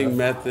 then Mixing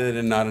method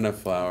and not enough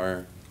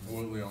flour.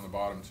 Oily on the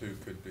bottom too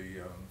could be,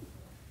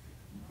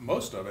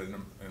 most of it,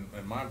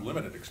 in my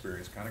limited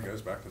experience, kind of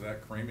goes back to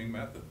that creaming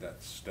method,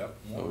 that step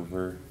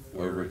one.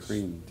 Over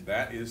creamed.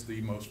 That is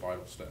the most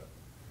vital step.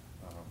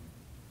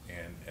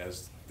 And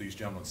as these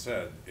gentlemen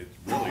said, it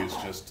really is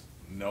just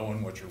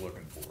knowing what you're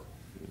looking for.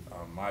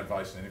 My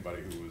advice to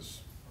anybody who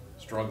is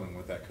struggling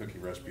with that cookie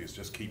recipe is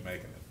just keep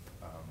making it.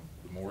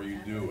 The more you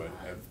do it,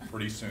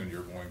 pretty soon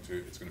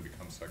it's going to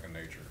become second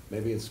nature.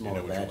 Maybe in You smaller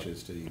know what you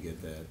batches till you get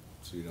that,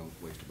 so you don't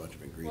waste a bunch of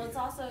Well, ingredients. it's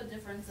also a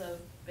difference of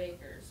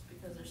bakers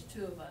because there's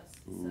two of us.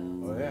 So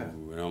Oh, yeah.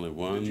 Ooh, and only Did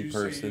one you say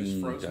person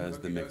use frozen does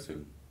the cookie dough, mixing.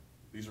 too?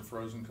 These are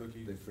frozen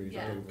cookies? They freeze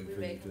yeah, them we and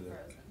bake freeze to them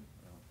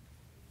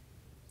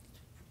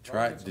the.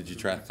 frozen. Did you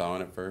try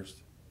thawing it first?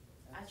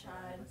 I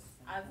tried.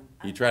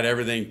 You tried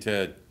everything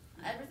to,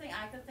 Everything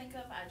I could think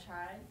of, I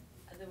tried.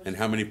 There was and just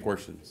how many something-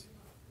 portions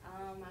I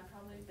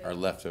probably baked. are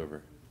left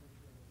over?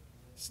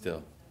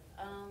 Still,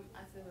 I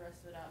threw the rest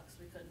of it out because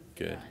we couldn't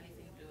Good. figure out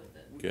anything to do with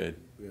it. good.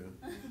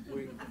 Yeah.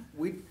 We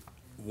Wouldn't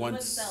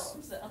Once, sell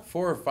 'em, so.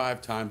 4 or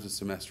 5 times a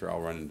semester,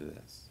 I'll run into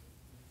this.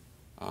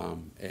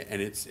 And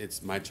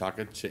it's my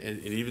chocolate chip, it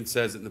even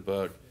says it in the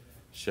book,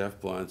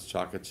 Chef Blount's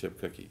chocolate chip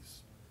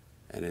cookies.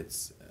 And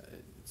it's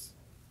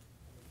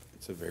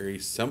a very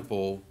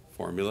simple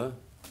formula.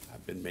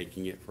 I've been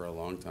making it for a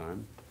long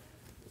time.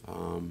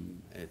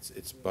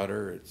 It's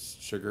butter, it's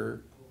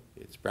sugar,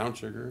 it's brown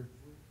sugar,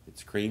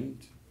 it's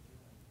creamed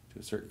to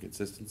a certain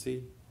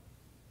consistency.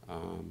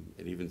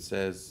 It even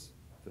says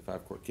the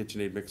 5-quart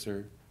KitchenAid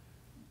mixer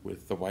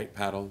with the white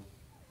paddle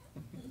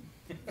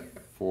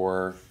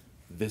for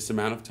this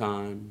amount of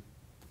time.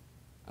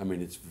 I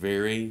mean, it's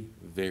very,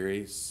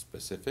 very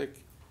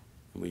specific,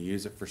 and we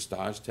use it for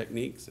stage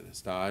techniques, and a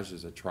stage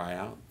is a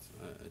tryout,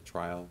 a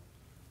trial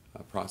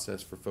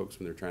process for folks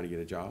when they're trying to get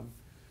a job.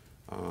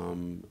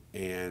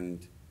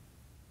 And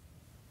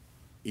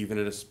even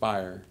at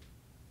Aspire,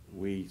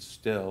 we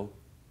still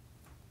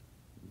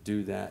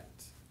do that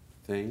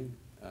thing,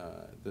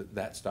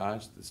 that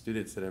stage. The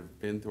students that have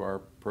been through our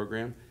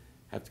program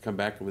have to come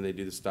back, and when they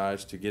do the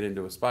stage to get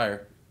into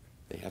Aspire,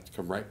 they have to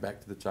come right back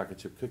to the chocolate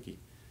chip cookie.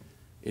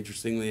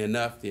 Interestingly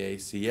enough, the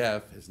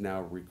ACF has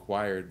now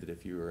required that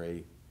if you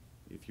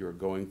are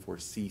going for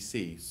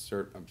CPC,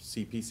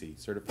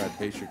 Certified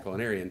Pastry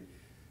Culinarian,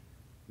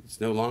 it's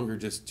no longer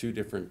just 2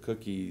 different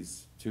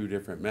cookies, 2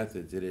 different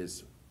methods. It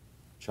is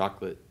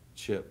chocolate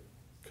chip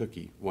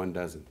cookie, 1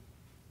 dozen.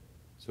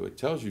 So it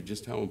tells you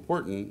just how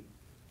important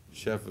the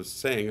chef was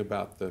saying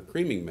about the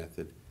creaming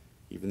method.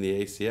 Even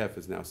the ACF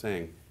is now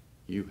saying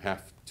you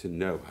have to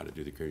know how to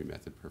do the creaming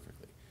method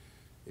perfectly.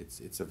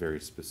 it's a very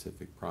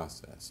specific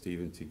process.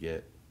 Even to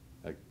get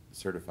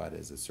certified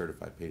as a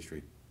certified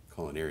pastry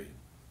culinarian,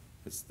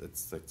 that's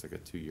like a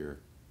 2-year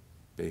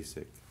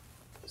basic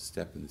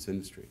step in this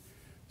industry.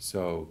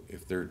 So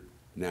if they're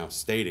now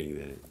stating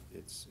that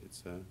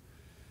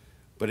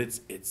but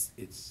it's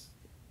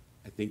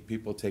I think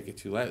people take it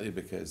too lightly,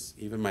 because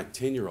even my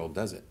 10-year-old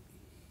does it.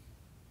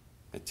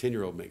 My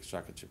 10-year-old makes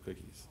chocolate chip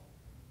cookies.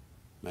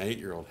 My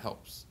 8-year-old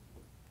helps.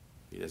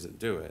 He doesn't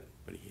do it,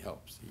 but he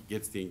helps. He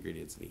gets the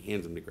ingredients and he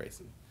hands them to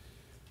Grayson.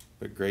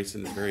 But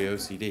Grayson is very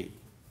OCD.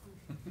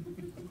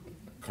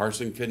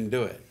 Carson couldn't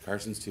do it.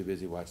 Carson's too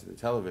busy watching the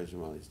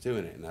television while he's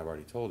doing it, and I've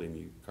already told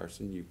him,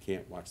 Carson, you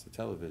can't watch the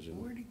television.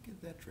 Where did he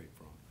get that trait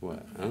from?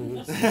 What? I don't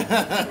know.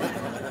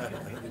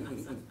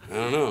 I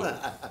don't know.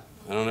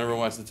 I don't ever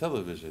watch the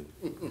television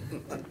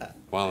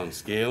while I'm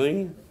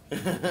scaling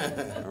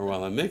or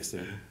while I'm mixing.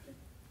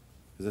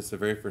 Because that's the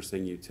very first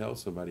thing you tell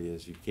somebody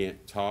is you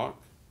can't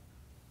talk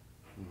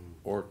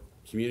or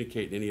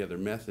communicate in any other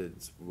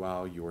methods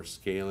while you're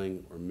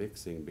scaling or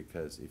mixing,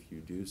 because if you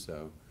do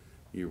so,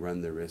 you run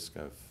the risk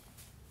of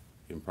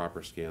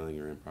improper scaling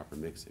or improper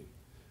mixing.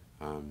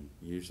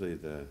 Usually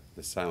the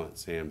silent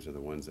Sams are the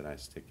ones that I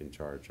stick in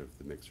charge of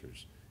the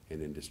mixers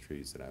in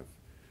industries that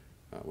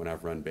when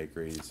I've run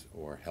bakeries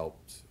or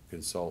helped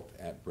consult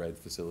at bread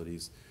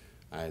facilities.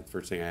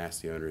 First thing I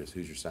ask the owner is,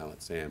 who's your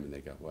silent Sam? And they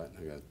go, what?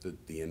 And I go,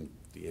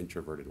 the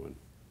introverted one.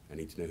 I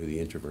need to know who the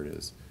introvert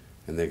is.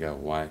 And they go,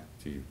 why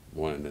do you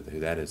want to know who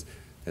that is?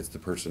 That's the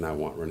person I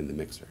want running the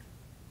mixer.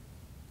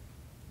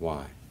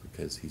 Why?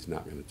 Because he's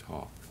not going to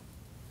talk.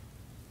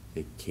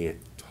 They can't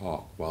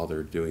talk while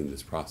they're doing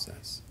this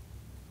process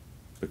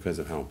because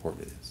of how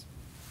important it is.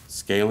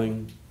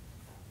 Scaling,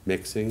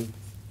 mixing,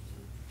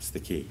 it's the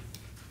key.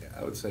 Yeah,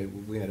 I would say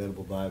we had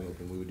Edible Vibe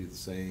open, we would do the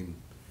same,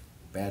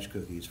 batch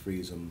cookies,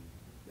 freeze them,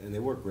 and they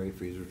work great,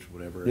 freezers,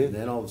 whatever, Yeah. and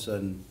then all of a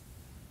sudden,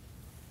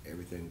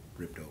 everything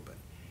ripped open.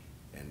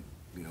 And,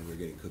 you know, we're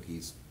getting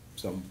cookies,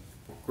 some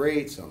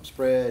great, some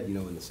spread, you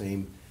know, in the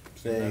same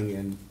thing,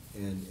 and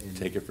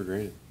Take it for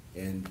granted.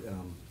 And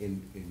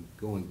in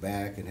going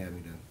back and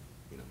having to,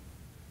 you know,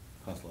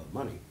 cost a lot of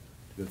money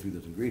to go through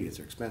those ingredients.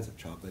 They're expensive,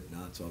 chocolate,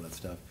 nuts, all that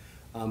stuff.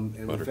 And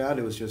we Butter. found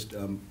it was just,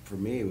 for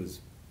me, it was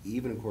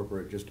even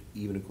incorporation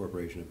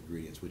of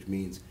ingredients, which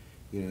means,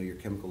 you know, your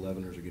chemical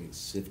leaveners are getting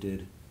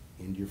sifted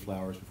into your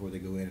flours before they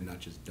go in and not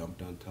just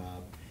dumped on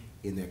top.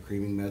 In that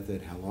creaming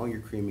method, how long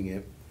you're creaming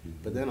it,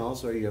 but then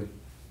also are you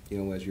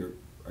know,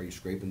 are you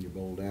scraping your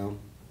bowl down?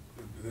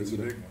 That's a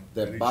big one. At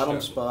That each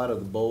bottom step. spot of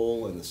the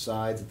bowl and the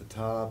sides at the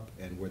top,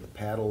 and where the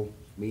paddle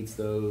meets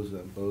those,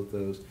 both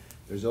those,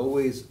 there's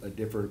always a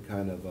different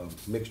kind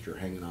of mixture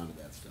hanging on to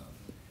that stuff.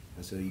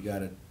 And so you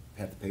gotta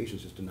have the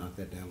patience just to knock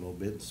that down a little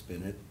bit and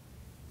spin it,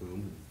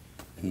 boom,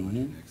 and on to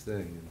the next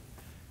thing.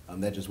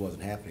 And that just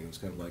wasn't happening. It was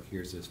kind of like,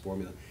 here's this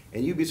formula.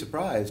 And you'd be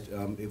surprised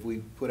if we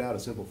put out a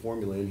simple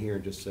formula in here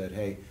and just said,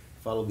 hey,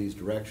 follow these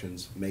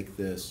directions, make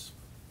this.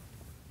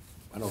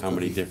 I don't know, How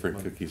many cookie.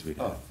 different cookies we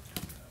Oh, have.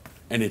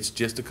 And it's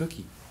just a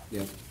cookie.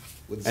 yeah.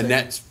 With the And same-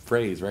 that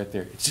phrase right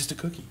there, it's just a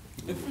cookie.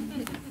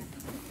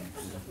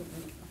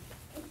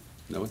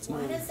 No, it's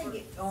not. Why does it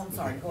get, oh, I'm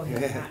sorry, go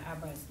ahead, I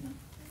buzzed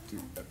you.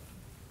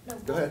 No,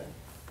 Go ahead.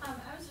 I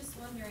was just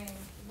wondering,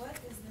 what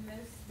is the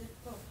most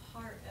difficult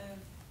part of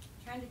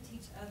trying to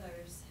teach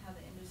others how the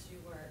industry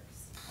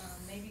works?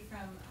 Maybe from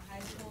a high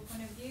school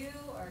point of view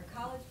or a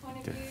college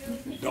point of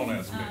view? Don't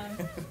ask me.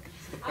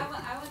 I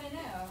wanna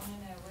know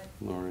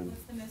Lauren.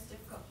 what's the most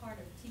difficult part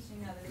of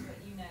teaching others what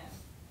you know?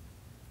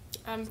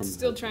 I'm From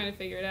still the- trying to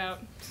figure it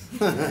out.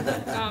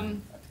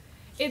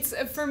 It's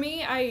for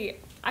me. I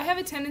have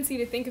a tendency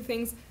to think of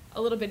things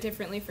a little bit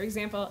differently. For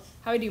example,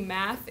 how I do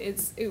math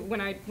is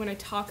when I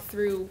talk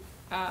through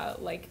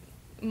like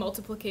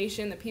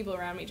multiplication, the people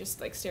around me just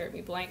like stare at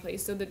me blankly.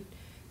 So the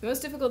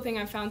most difficult thing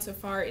I've found so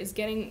far is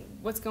getting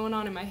what's going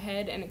on in my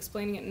head and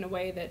explaining it in a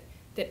way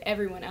that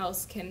everyone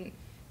else can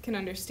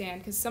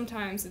understand. Because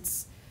sometimes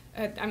it's,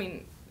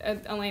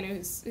 Elena,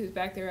 who's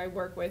back there I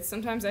work with,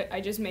 sometimes I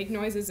just make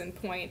noises and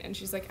point, and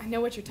she's like, I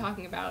know what you're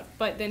talking about,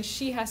 but then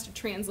she has to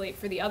translate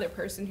for the other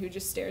person who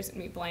just stares at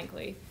me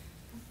blankly.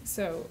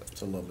 So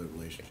It's a lovely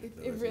relationship.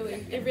 though, it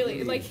isn't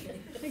really, like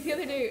the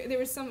other day, there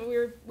was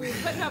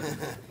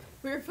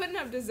we were putting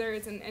up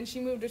desserts, and she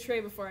moved a tray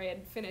before I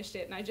had finished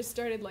it, and I just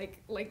started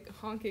like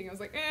honking. I was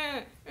like,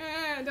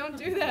 don't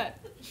do that.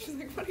 She's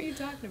like, what are you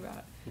talking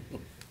about?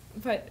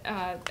 But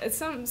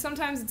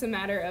sometimes it's a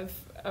matter of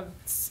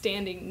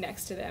standing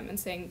next to them and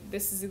saying,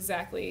 this is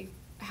exactly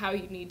how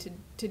you need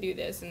to do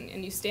this,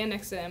 and you stand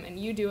next to them and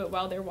you do it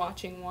while they're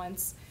watching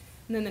once,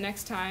 and then the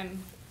next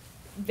time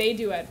they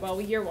do it while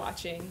you're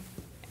watching,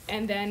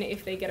 and then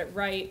if they get it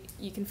right,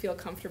 you can feel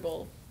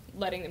comfortable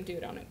letting them do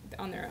it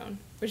on their own.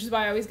 Which is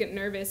why I always get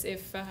nervous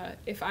if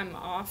I'm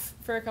off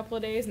for a couple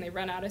of days and they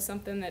run out of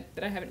something that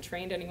I haven't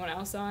trained anyone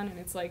else on, and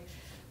it's like,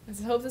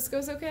 I hope this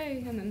goes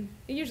okay, and then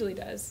it usually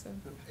does.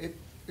 So.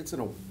 It's an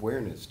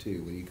awareness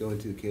too. When you go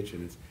into the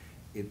kitchen,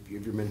 if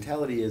your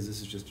mentality is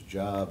this is just a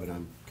job and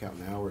I'm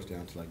counting hours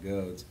down till I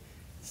go,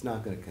 it's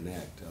not going to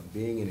connect.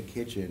 Being in a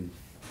kitchen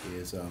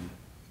is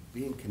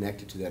being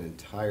connected to that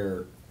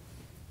entire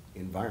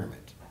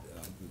environment.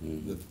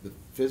 The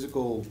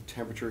physical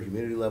temperature,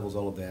 humidity levels,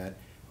 all of that,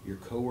 your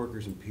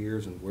coworkers and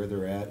peers and where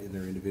they're at in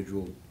their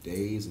individual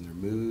days and their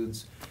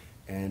moods,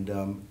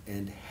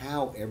 and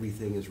how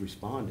everything is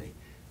responding.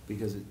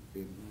 Because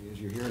as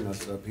you're hearing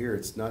us up here,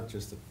 it's not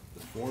just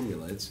the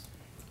formula,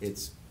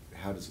 it's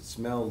how does it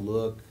smell,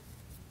 look,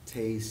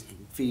 taste,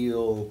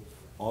 feel,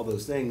 all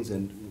those things.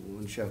 And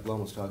when Chef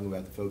Blount was talking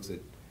about the folks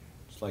that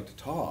just like to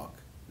talk,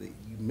 that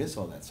you miss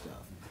all that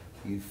stuff.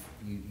 You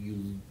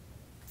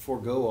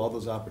forego all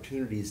those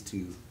opportunities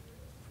to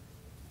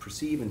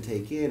perceive and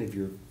take in if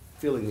you're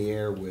filling the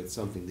air with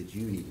something that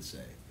you need to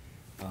say.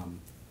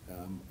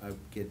 I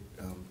get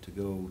to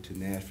go to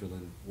Nashville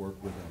and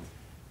work with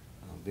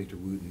Victor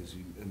Wooten, who's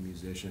a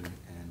musician,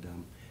 and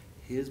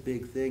his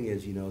big thing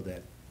is,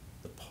 that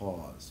the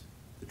pause,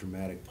 the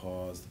dramatic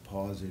pause, the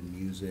pause in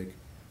music,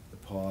 the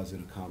pause in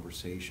a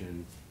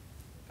conversation.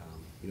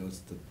 It's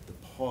the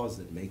pause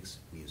that makes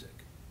music.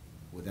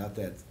 Without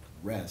that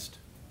rest,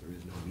 there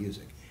is no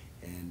music.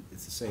 And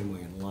it's the same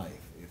way in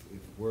life.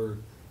 If we're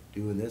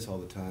doing this all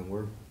the time,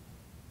 we're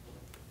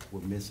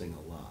missing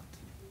a lot.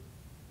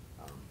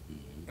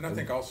 And I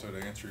think also,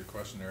 to answer your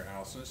question there,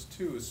 Allison, this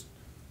too is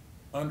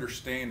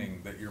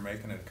understanding that you're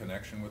making a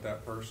connection with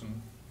that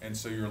person, and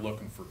so you're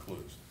looking for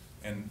clues.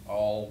 And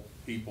all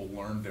people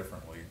learn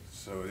differently,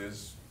 so it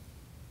is,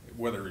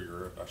 whether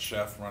you're a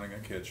chef running a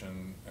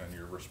kitchen and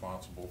you're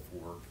responsible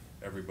for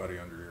everybody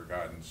under your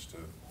guidance to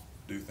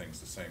do things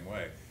the same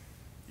way,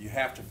 you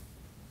have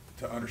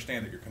to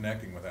understand that you're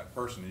connecting with that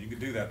person. And you can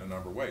do that in a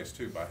number of ways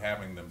too, by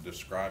having them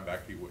describe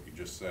back to you what you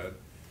just said.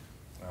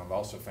 I've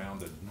also found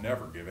to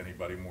never give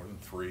anybody more than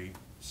 3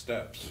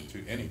 steps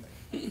to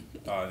anything.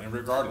 And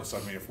regardless,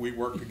 if we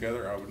work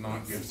together, I would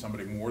not give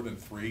somebody more than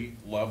 3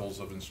 levels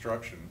of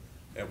instruction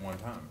at one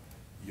time.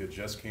 You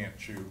just can't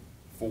chew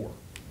 4.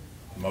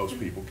 Most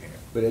people can't.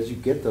 But as you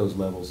get those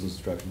levels of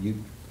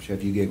instruction,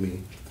 Chef, you gave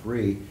me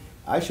 3.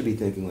 I should be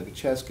thinking like a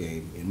chess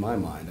game in my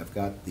mind. I've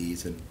got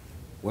these, and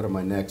what are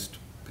my next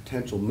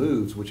potential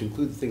moves, which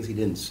include the things he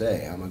didn't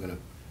say. I'm gonna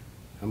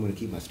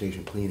keep my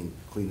station clean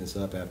this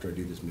up after I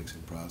do this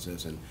mixing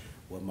process, and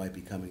what might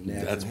be coming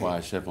next. That's why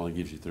a chef only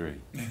gives you 3.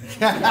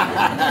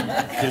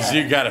 Because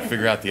you got to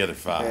figure out the other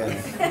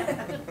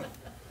 5.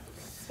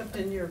 Except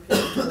in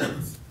European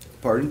torts.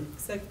 Pardon?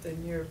 Except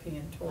in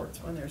European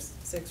torts when there's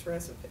 6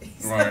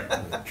 recipes.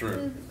 Right,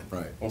 true.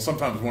 Right. Well,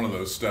 sometimes one of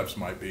those steps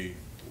might be,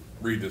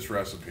 read this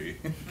recipe,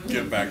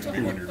 get back to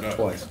me when you're done.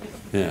 Twice.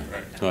 Yeah,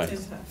 Right. twice.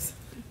 10 times.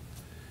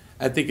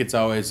 I think it's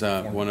always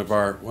one of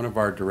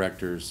our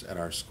directors at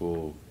our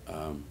school.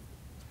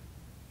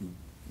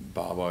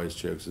 Bob always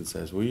jokes and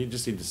says, "Well, you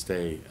just need to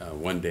stay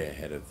one day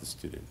ahead of the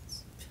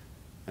students,"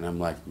 and I'm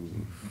like,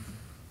 "Ooh."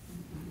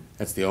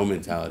 That's the old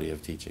mentality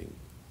of teaching,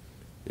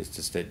 is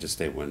to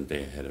stay one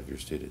day ahead of your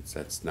students.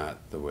 That's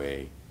not the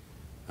way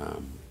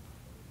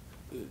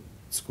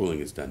schooling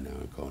is done now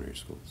in culinary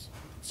schools.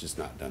 It's just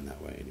not done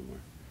that way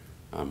anymore.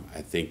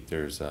 I think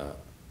there's a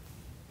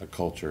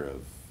culture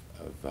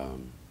of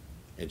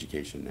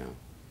education now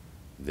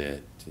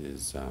that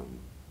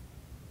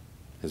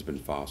has been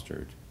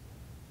fostered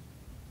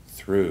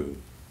through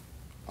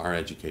our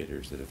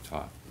educators that have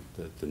taught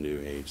the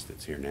new age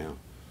that's here now.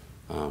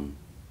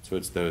 So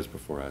it's those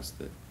before us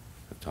that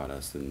have taught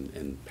us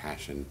in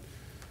passion.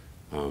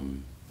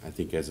 I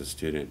think as a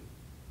student,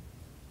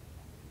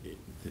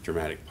 the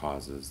dramatic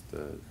pauses,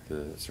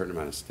 the certain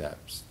amount of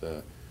steps,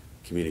 the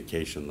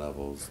communication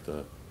levels,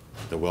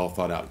 the well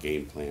thought out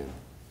game plan.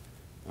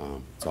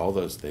 It's all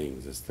those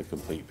things. It's the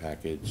complete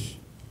package.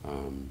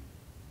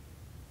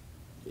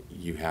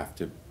 You have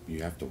to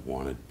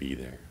want to be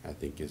there. I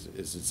think is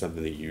it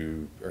something that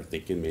you are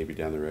thinking maybe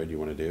down the road you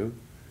want to do?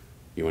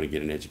 You want to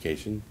get an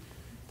education?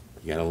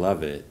 You gotta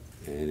love it,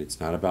 and it's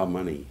not about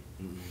money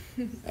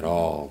at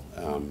all.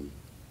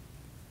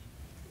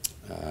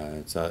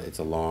 It's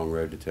a long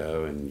road to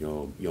toe, and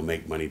you'll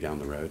make money down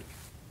the road,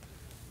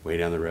 way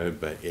down the road,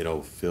 but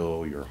it'll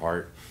fill your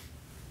heart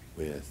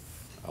with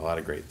a lot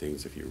of great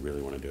things if you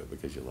really want to do it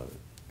because you love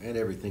it. And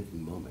every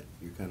thinking moment.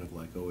 You're kind of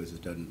like always,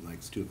 it doesn't, like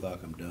it's 2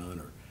 o'clock, I'm done,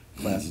 or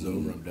class is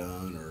over, I'm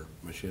done, or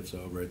my shift's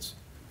over. It's,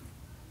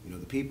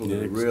 the people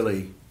that are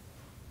really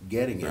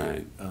getting it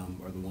Right.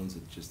 Are the ones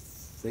that just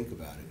think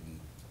about it and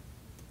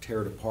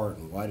tear it apart,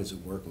 and why does it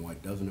work and why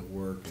doesn't it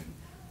work, and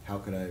how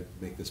could I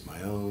make this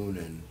my own,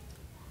 and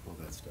all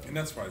that stuff. And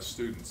that's why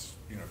students,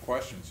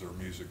 questions are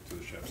music to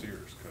the chef's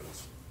ears,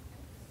 because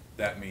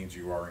that means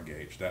you are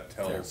engaged. That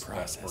tells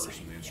that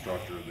person, the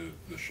instructor,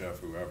 the chef,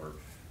 whoever,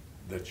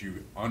 that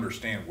you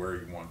understand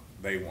where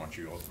they want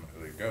you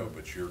ultimately to go,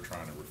 but you're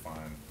trying to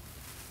refine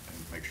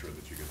and make sure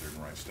that you get there in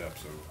the right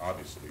steps. So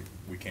obviously,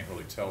 we can't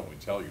really tell when we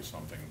tell you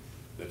something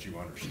that you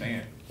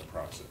understand the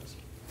process.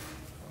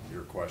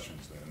 Your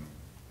questions then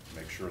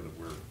make sure that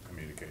we're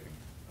communicating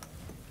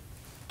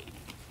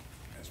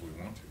as we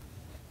want to.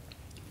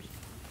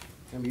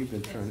 You've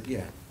been trying to,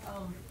 yeah.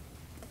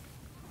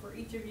 For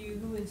each of you,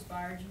 who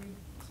inspired you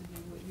to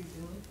do what you're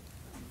doing?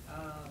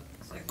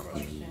 Second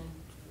question,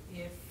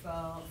 if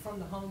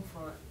the home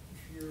front,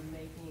 if you're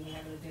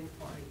having a dinner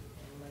party,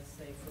 and let's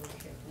say for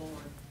Chef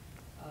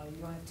Lauren,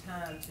 you don't have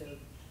time to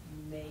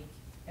make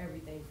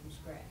everything from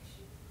scratch,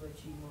 but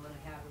you want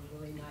to have a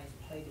really nice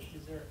plate of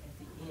dessert at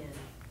the end.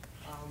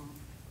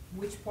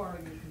 Which part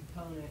of your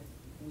component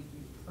would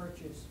you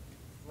purchase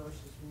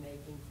versus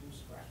making from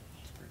scratch?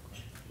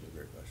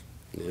 Great question.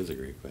 It is a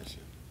great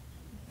question.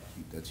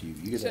 That's you.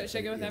 You get Should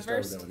I go with that start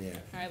first? that one, yeah.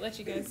 All right, let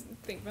you guys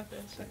think about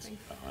this. I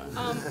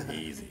think.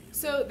 Easy.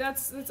 So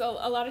that's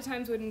a lot of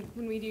times when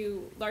we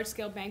do large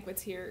scale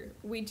banquets here,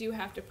 we do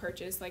have to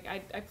purchase. Like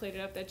I plated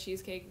up that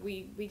cheesecake.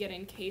 We get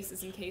in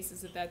cases and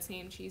cases of that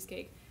same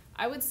cheesecake.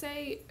 I would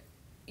say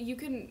you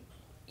can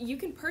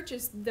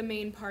purchase the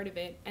main part of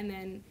it and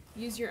then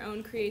use your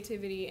own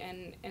creativity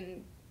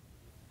and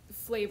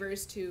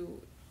flavors to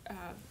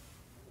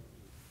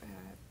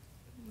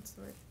what's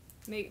the word?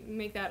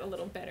 Make that a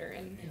little better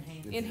and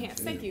enhance.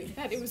 Thank you.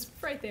 That it was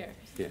right there.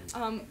 Yeah.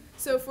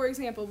 So for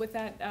example, with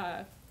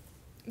that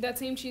that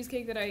same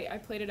cheesecake that I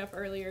plated up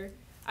earlier,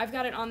 I've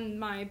got it on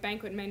my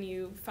banquet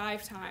menu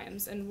 5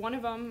 times, and one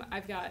of them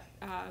I've got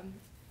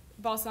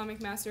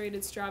balsamic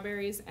macerated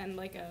strawberries and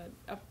like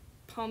a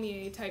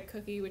palmier type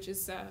cookie, which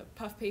is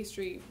puff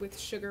pastry with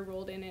sugar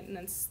rolled in it and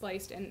then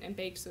sliced and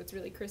baked, so it's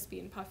really crispy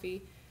and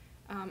puffy.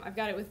 I've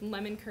got it with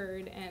lemon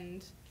curd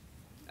and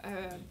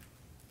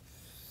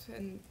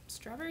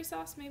strawberry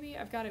sauce maybe.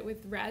 I've got it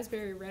with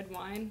raspberry red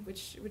wine,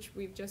 which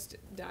we've just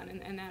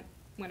done, and that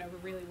went over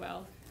really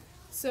well.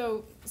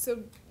 So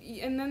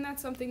and then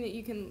that's something that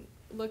you can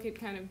look at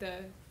kind of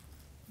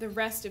the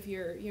rest of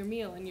your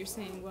meal, and you're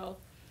saying, well,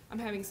 I'm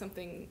having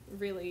something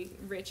really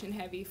rich and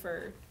heavy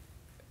for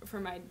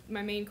my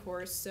main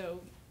course,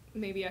 so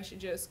maybe I should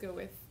just go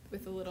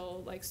with a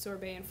little like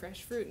sorbet and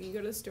fresh fruit. And you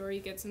go to the store, you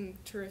get some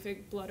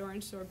terrific blood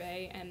orange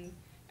sorbet, and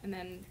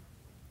then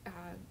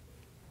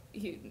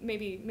you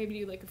maybe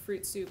do like a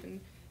fruit soup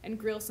and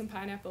grill some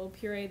pineapple,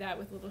 puree that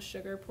with a little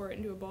sugar, pour it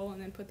into a bowl,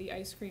 and then put the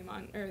ice cream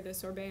on, or the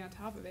sorbet on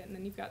top of it, and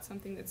then you've got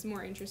something that's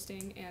more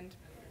interesting and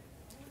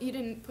you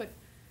didn't put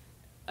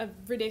a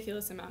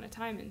ridiculous amount of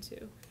time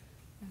into.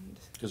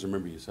 Because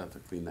remember, you still have to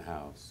clean the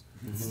house,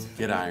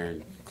 get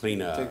iron,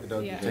 clean up,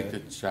 take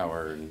the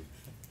shower, and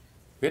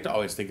we have to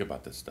always think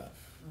about this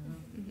stuff.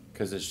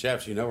 Because as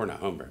chefs, we're not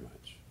home very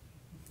much.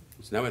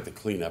 So now we have to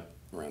clean up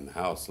around the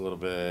house a little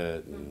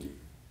bit. And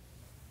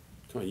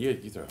come on, you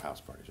throw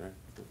house parties, right?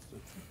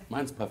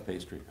 Mine's puff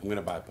pastry. I'm going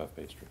to buy puff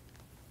pastry.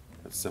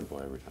 That's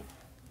simple every time.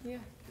 Yeah.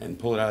 And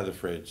pull it out of the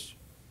fridge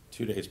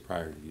 2 days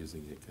prior to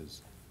using it,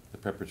 because the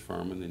pepper's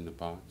firming in the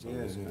pot. So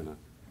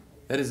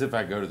that is, if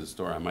I go to the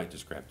store, I might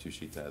just grab 2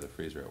 sheets out of the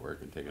freezer at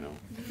work and take it home.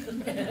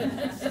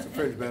 It's a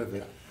fringe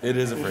benefit. It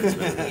is a fringe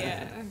benefit.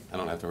 Yeah. I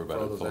don't have to worry about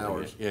all it those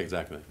hours. it. Yeah,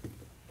 exactly.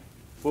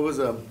 What was,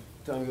 Tom,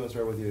 you want to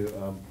start with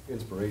you,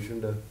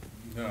 inspiration to?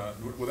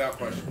 Without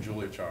question,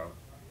 Julia Child.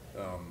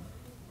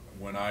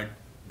 When I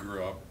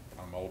grew up,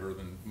 I'm older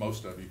than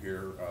most of you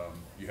here,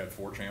 you had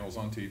 4 channels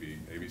on TV,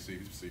 ABC,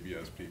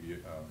 CBS,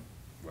 PBS,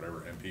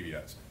 whatever, and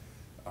PBS.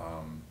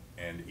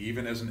 And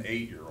even as an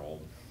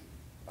 8-year-old,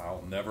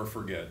 I'll never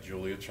forget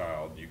Julia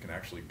Child. You can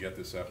actually get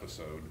this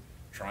episode,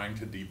 trying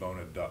to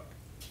debone a duck.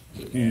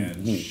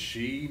 And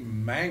she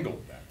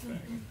mangled that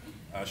thing.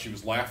 She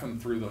was laughing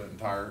through the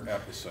entire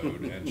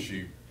episode, and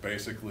she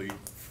basically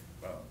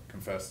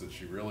confessed that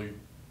she really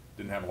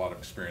didn't have a lot of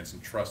experience.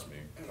 And trust me,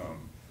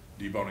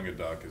 deboning a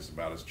duck is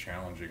about as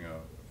challenging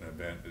an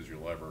event as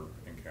you'll ever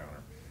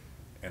encounter.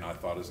 And I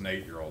thought, as an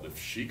 8-year-old, if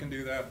she can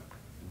do that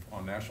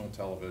on national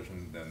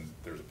television, then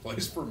there's a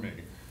place for me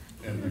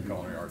in the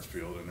culinary arts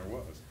field, and there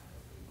was.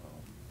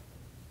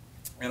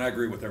 And I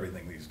agree with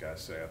everything these guys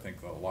say. I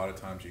think a lot of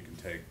times you can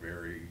take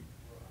very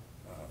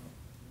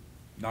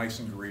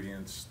nice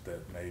ingredients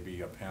that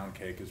maybe a pound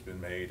cake has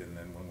been made, and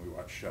then when we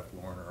watched Chef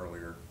Lauren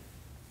earlier,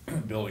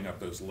 building up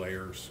those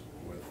layers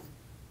with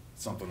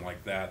something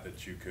like that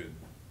you could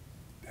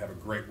have a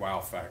great wow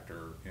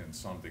factor in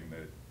something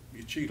that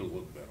you cheat a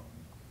little bit on,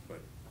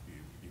 but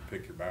you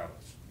pick your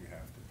battles. You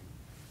have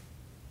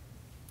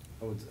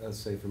to. I'd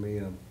say for me,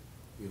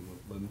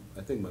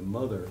 I think my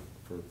mother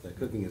for that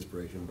cooking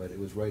inspiration, but it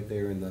was right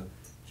there in the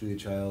Julia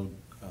Child,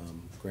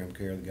 Graham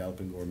Kerr, the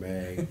Galloping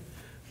Gourmet,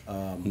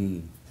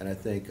 and I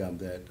think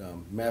that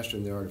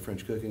Mastering the Art of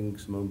French Cooking,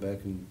 Simone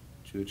Beck and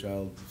Julia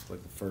Child, was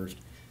like the first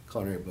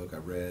culinary book I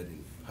read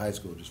in high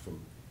school, just from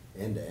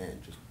end to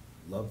end. Just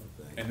loved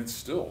the thing. And it's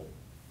still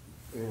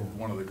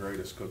one of the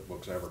greatest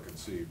cookbooks ever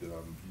conceived.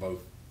 Both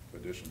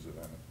editions of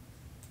that.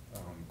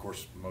 Of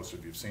course, most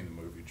of you have seen the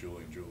movie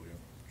Julie and Julia.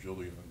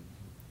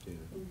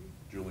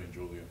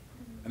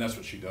 And that's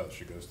what she does.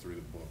 She goes through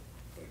the book.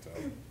 But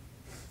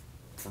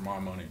for my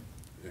money,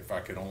 if I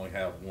could only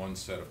have one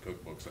set of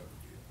cookbooks, that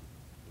would be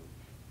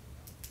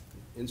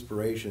it.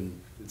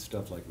 Inspiration, it's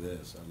stuff like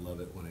this. I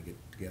love it when I get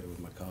together with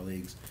my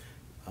colleagues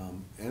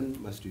and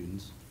my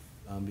students,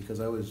 because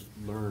I always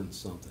learn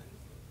something.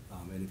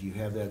 And if you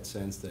have that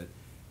sense that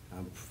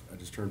I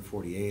just turned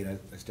 48, I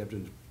stepped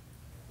into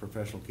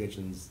professional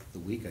kitchens the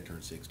week I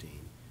turned 16,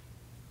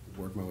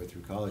 worked my way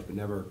through college, but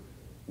never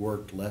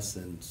worked less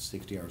than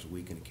 60 hours a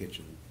week in the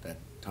kitchen that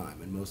time,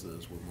 and most of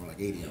those were more like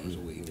 80 hours a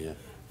week Yeah.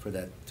 for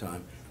that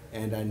time.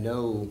 And I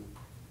know,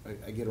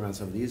 I get around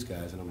some of these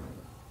guys, and I'm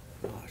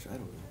like, gosh, I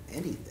don't know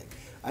anything.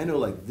 I know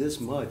like this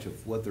much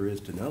of what there is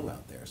to know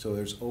out there. So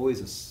there's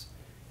always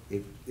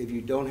if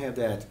you don't have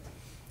that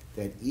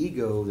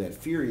ego, that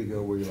fear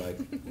ego, where you're like,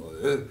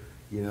 well,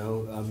 you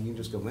know, you can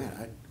just go,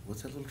 man,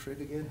 what's that little trick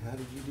again? How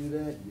did you do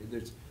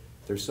that?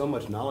 There's so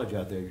much knowledge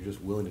out there. You're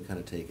just willing to kind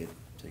of take it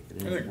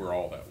in. I think we're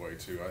all that way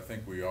too. I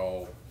think we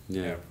all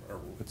Yeah.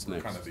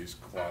 we're kind of these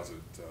closet,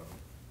 you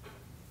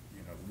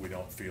know, we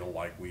don't feel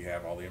like we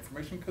have all the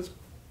information, because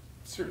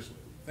seriously,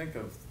 think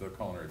of the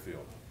culinary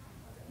field.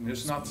 I mean,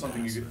 it's not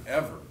something you could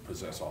ever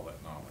possess all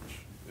that knowledge.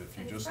 If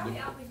you And just it's probably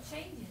look. all been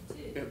changing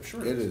too. It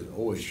sure It is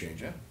always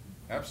changing. Yeah,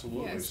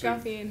 absolutely. Yeah, So-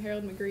 Scoffy and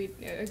Harold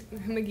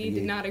McGee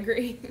did not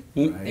agree.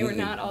 Right. They were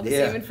not all the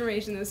Yeah. same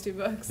information, those two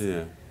books.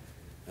 Yeah,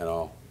 at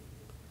all.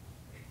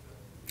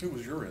 Who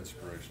was your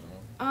inspiration?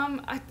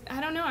 I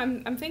don't know.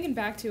 I'm thinking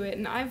back to it,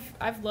 and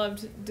I've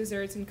loved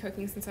desserts and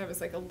cooking since I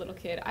was like a little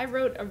kid. I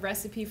wrote a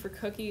recipe for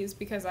cookies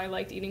because I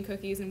liked eating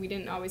cookies, and we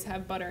didn't always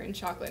have butter and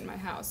chocolate in my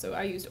house, so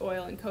I used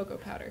oil and cocoa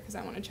powder because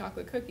I wanted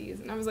chocolate cookies,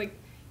 and I was like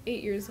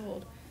 8 years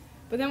old.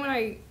 But then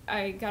when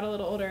I got a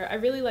little older, I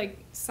really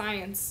liked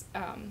science.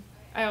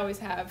 I always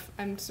have.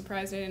 I'm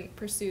surprised I didn't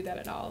pursue that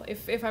at all.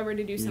 If I were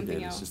to do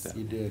something else.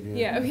 You did,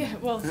 yeah. Yeah,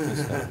 well,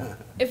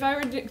 if I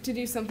were to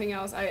do something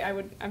else,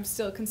 I'm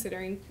still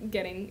considering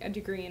getting a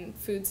degree in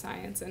food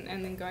science and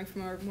then going for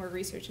more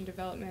research and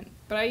development.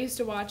 But I used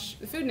to watch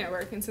the Food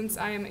Network, and since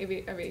I am of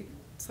a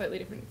slightly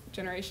different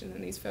generation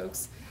than these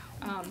folks,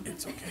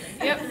 It's okay.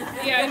 yep,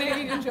 yeah, I know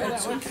you'd enjoy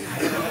that one.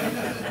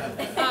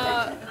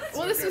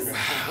 Well, this was,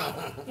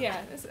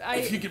 yeah,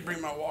 If you could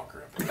bring my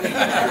walker up.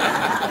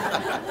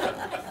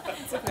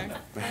 it's okay.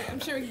 I'm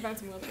sure we can find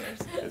some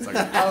wheelchairs. It's like,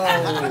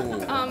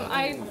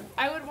 oh.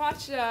 I would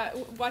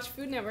watch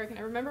Food Network, and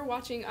I remember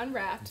watching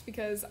Unwrapped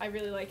because I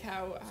really like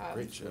how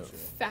Great show.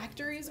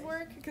 factories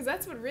work, because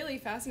that's what really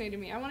fascinated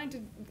me. I wanted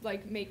to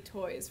like make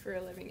toys for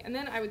a living, and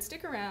then I would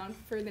stick around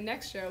for the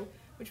next show,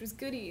 which was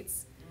Good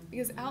Eats,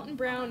 because Alton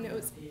Brown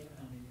knows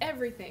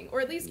everything,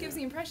 or at least gives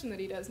the impression that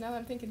he does. Now that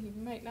I'm thinking, he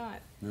might not.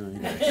 No, he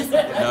does.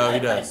 No, he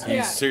does. He's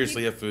Yeah,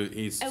 seriously a food.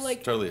 He's And,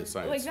 like, totally a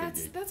science Like food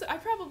geek. that's I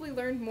probably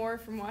learned more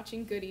from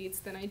watching Good Eats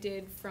than I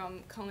did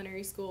from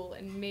culinary school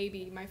and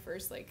maybe my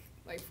first like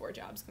 4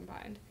 jobs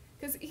combined.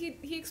 Because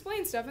he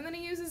explains stuff, and then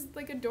he uses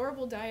like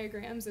adorable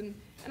diagrams, and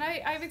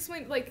I've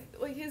explained like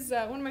his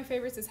one of my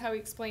favorites is how he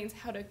explains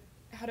how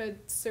to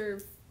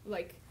serve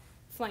like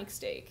flank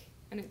steak,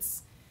 and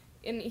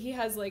he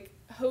has like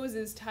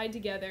hoses tied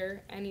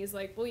together, and he's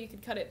like, well, you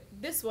could cut it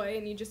this way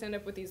and you just end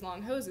up with these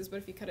long hoses, but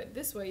if you cut it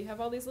this way you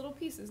have all these little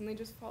pieces and they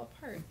just fall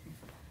apart.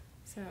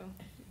 So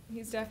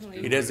he's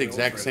definitely He does the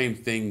exact same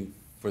thing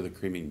for the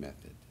creaming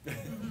method.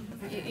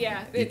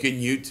 Yeah, You can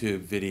YouTube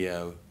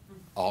video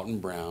Alton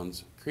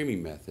Brown's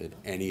creaming method,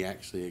 and he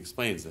actually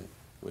explains it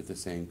with the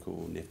same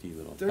cool, nifty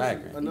little There's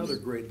diagram. another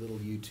great little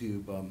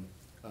YouTube,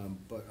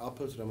 but I'll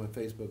post it on my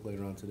Facebook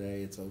later on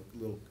today. It's a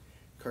little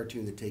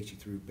cartoon that takes you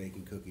through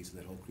baking cookies and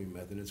that whole cream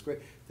method. It's great.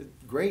 There's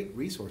great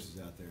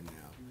resources out there now.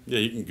 Yeah,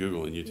 you can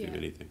Google and YouTube Yeah.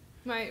 anything.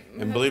 my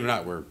And believe it or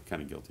not, we're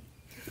kind of guilty.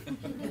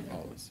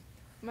 All of us.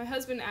 My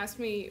husband asked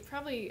me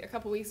probably a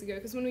couple weeks ago,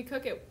 because when we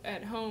cook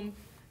at home,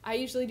 I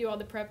usually do all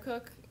the prep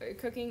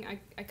cooking.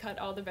 I cut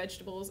all the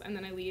vegetables, and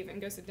then I leave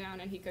and go sit down,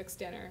 and he cooks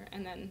dinner,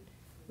 and then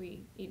we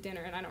eat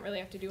dinner, and I don't really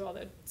have to do all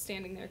the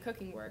standing there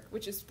cooking work,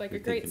 which is like You're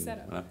a great thinking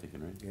setup. What I'm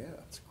thinking, right? Yeah.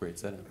 It's a great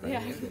setup, right? Yeah.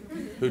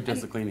 Who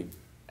does the cleaning?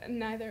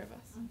 Neither of us.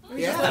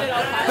 We Yeah. just let it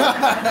all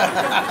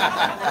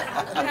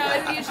pass. No,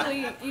 it's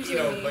usually me.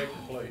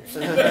 Plate to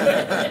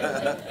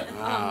plate.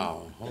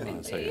 Wow. Hold on a You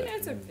know, second.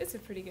 it's a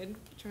pretty good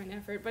joint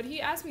effort. But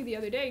he asked me the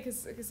other day,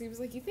 because he was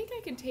like, you think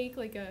I could take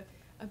like a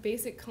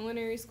basic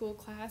culinary school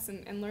class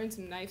and learn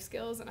some knife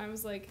skills? And I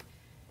was like,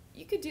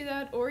 you could do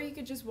that, or you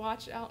could just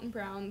watch Alton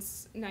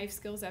Brown's knife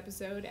skills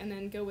episode and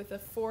then go with the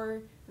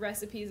 4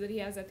 recipes that he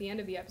has at the end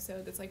of the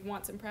episode that's like,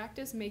 want some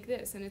practice, make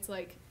this. And it's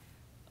like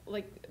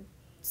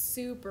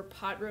soup or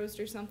pot roast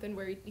or something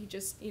where you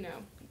just, you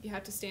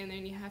have to stand there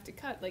and you have to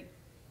cut like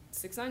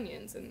 6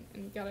 onions, and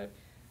you gotta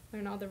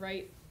learn all the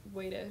right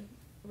way to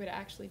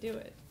actually do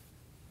it.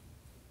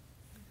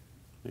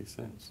 Makes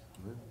sense.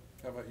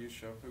 How about you,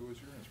 Schopp? Who was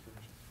your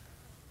inspiration?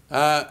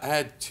 I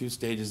had 2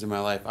 stages in my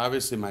life.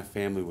 Obviously, my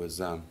family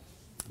was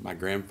my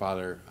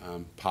grandfather,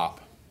 Pop,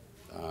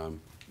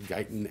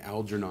 Guyton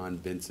Algernon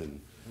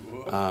Benson.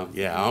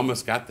 Yeah, I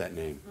almost got that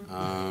name.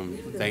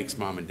 Thanks,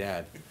 Mom and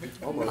Dad.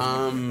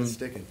 Almost. It's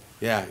sticking.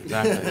 Yeah,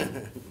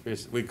 exactly.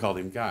 We called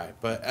him Guy.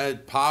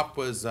 But Pop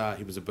was,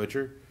 he was a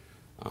butcher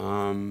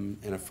and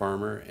a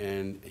farmer,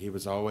 and he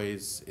was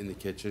always in the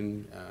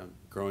kitchen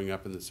growing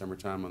up in the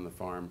summertime on the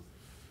farm.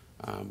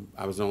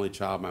 I was the only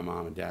child. My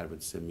mom and dad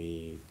would send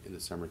me in the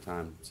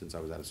summertime since I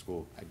was out of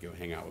school. I'd go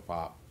hang out with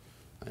Pop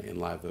in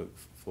Live Oak,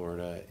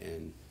 Florida,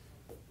 and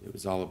it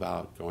was all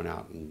about going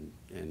out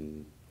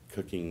and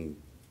cooking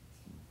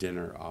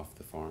dinner off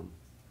the farm,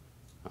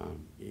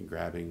 and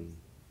grabbing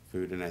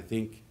food, and I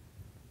think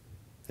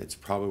it's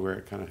probably where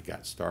it kind of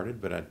got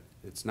started, but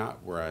it's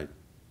not where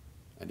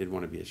I didn't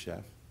want to be a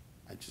chef.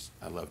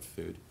 I loved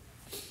food,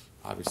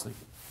 obviously.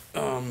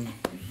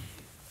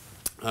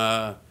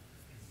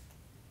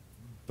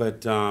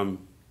 But I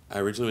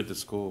originally went to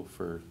school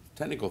for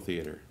technical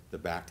theater, the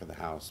back of the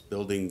house,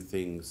 building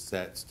things,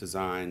 sets,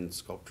 design,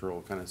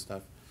 sculptural kind of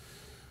stuff.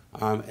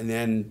 And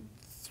then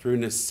through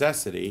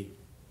necessity,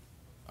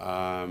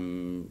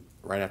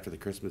 right after the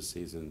Christmas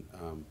season,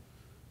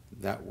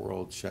 that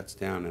world shuts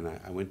down, and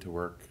I went to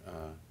work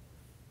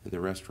in the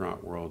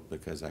restaurant world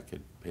because I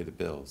could pay the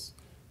bills.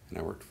 And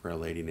I worked for a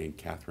lady named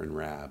Catherine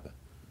Rabb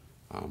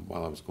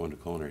while I was going to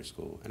culinary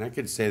school. And I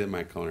could say that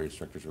my culinary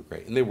instructors were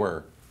great, and they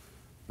were.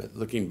 But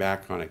looking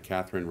back on it,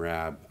 Catherine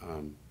Rabb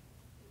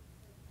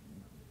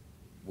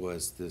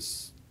was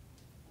this,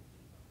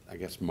 I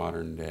guess,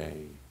 modern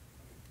day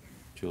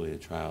Julia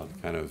Child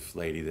kind of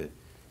lady that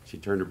she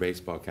turned her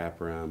baseball cap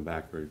around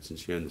backwards, and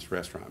she owned this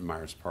restaurant in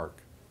Myers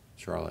Park,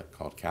 Charlotte,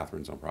 called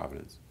Catherine's on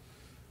Providence.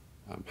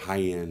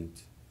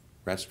 High-end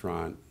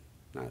restaurant,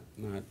 not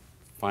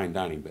fine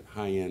dining, but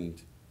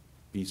high-end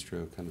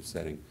bistro kind of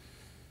setting.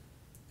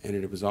 And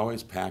it was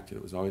always packed and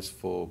it was always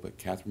full, but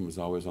Catherine was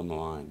always on the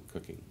line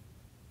cooking.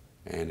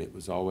 And it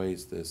was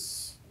always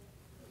this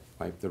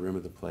wipe the rim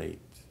of the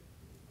plate.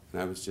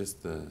 And I was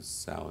just the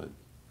salad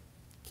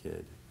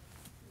kid,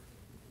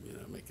 you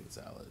know, making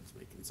salads,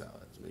 you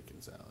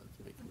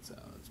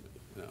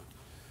know.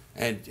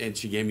 And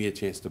she gave me a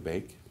chance to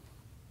bake.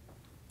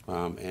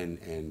 I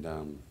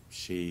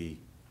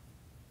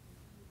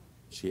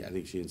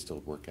think she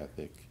instilled work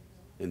ethic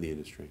in the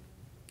industry.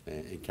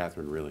 And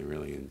Catherine really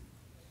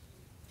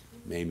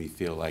made me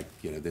feel like,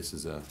 you know, this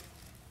is an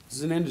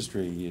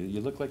industry.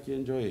 You look like you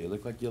enjoy it. You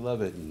look like you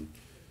love it. And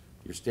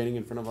you're standing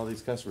in front of all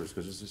these customers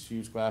because there's this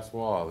huge glass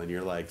wall, and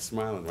you're like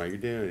smiling while you're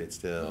doing it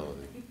still.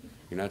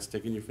 You're not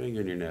sticking your finger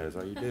in your nose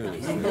while you're doing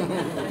it still.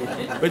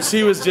 But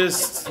she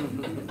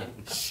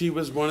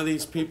was one of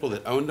these people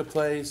that owned a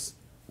place,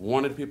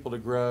 wanted people to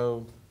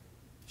grow.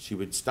 She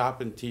would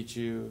stop and teach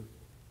you,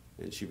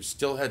 and she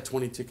still had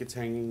 20 tickets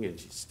hanging, and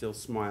she still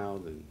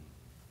smiled. And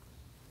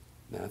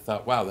I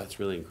thought, wow, that's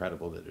really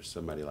incredible that there's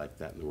somebody like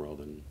that in the world.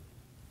 And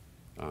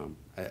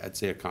I'd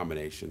say a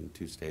combination,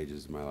 2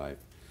 stages of my life,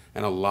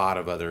 and a lot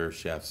of other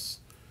chefs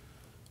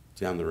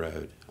down the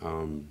road.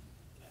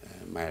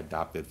 My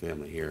adopted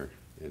family here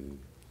in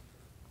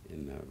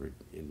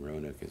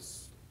Roanoke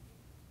is,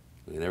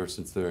 I mean, ever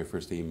since the very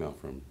first email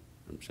from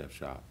Chef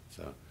Schopp.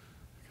 So I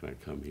kind of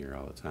come here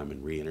all the time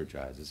and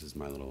re-energize. This is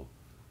my little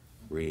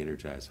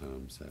re-energize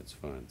home, so it's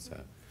fun.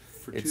 So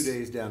for 2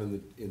 days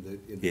down in the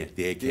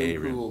the AKA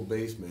dim, room. cool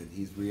basement,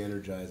 he's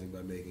re-energizing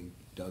by making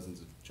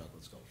dozens of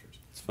chocolate sculptures.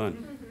 It's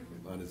fun.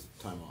 On his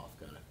time off,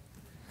 kind of.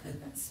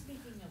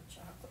 Speaking of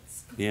chocolate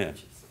sculptures. Yeah.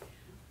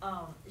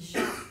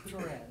 Jacques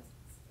Torres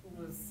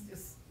was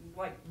just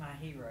like my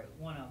hero,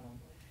 one of them.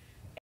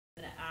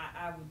 And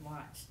I would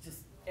watch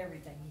just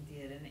everything he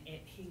did, and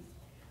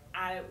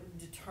I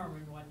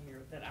determined one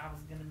year that I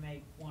was going to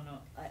make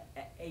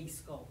a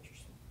sculpture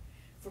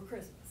for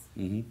Christmas.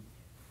 Mm-hmm.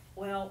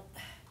 Well,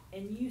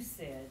 and you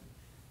said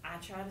I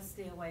try to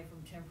stay away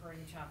from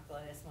tempering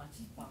chocolate as much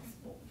as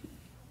possible.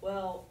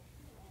 Well,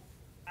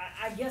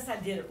 I guess I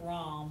did it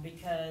wrong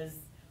because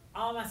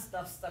all my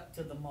stuff stuck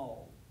to the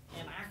mold,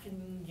 and I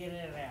couldn't get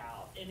it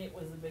out, and it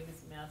was the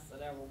biggest mess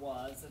that ever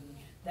was, and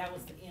that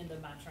was the end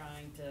of my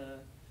trying to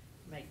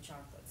make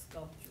chocolate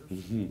sculptures.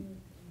 Mm-hmm.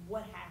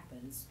 What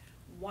happens?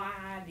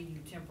 Why do you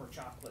temper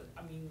chocolate?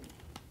 I mean,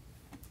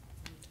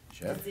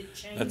 Chef? does it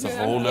change? That's a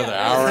whole nother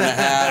hour and a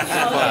half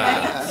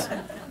class.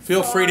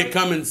 Feel free to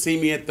come and see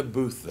me at the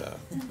booth, though.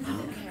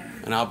 Okay.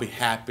 And I'll be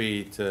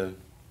happy to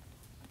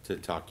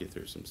talk you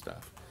through some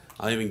stuff.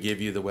 I'll even give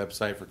you the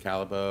website for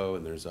Calibo,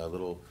 and there's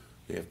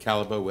we have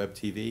Calibo Web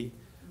TV,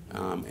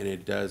 and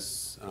it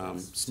does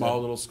small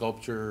little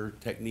sculpture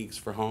techniques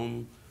for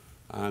home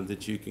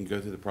that you can go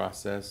through the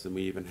process, and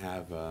we even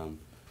have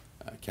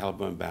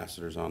Calibo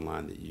ambassadors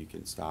online that you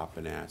can stop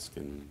and ask,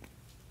 and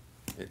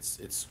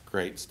it's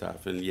great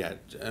stuff. And yeah,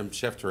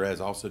 Chef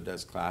Torres also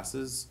does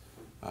classes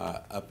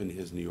up in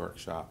his New York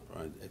shop.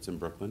 It's in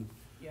Brooklyn.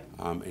 Yeah.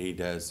 And he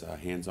does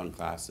hands-on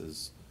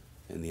classes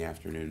in the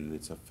afternoon, and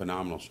it's a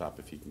phenomenal shop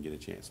if you can get a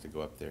chance to go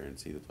up there and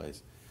see the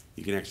place.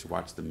 You can actually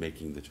watch them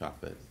making the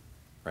chocolate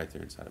right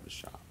there inside of his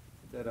shop.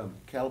 That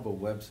Calibo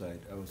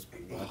website, I was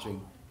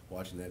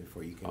watching that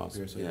before you came up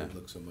Awesome, here, so yeah. it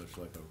looks so much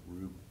like a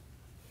Rube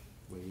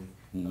wing.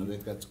 Mhm. I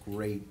think that's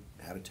great.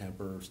 How to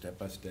temper, step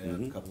by step,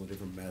 Mhm. a couple of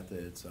different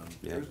methods.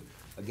 Yeah. There's,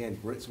 again,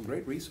 some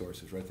great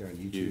resources right there on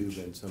YouTube Huge.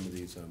 and some of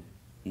these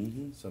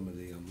Mm-hmm. some of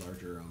the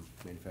larger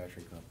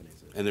manufacturing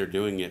companies. And they're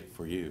doing it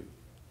for you,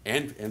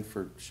 and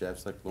for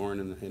chefs like Lauren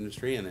in the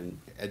industry, and then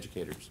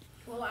educators.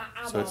 Well,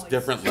 I've So it's always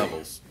different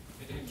levels.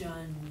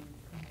 done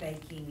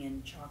baking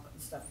and chocolate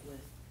and stuff with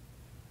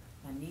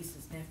my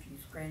nieces,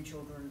 nephews,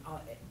 grandchildren,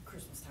 all, at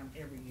Christmas time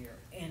every year.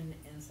 And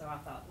so I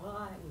thought,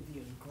 well, it would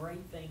be a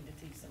great thing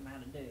to teach them how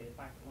to do if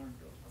I could learn to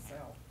do it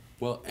myself.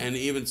 Well, and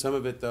even some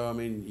of it though, I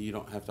mean, you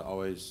don't have to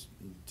always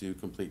do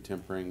complete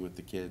tempering with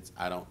the kids.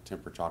 I don't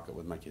temper chocolate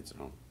with my kids at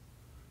home.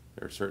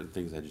 There are certain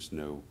things I just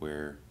know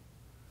where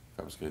if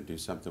I was going to do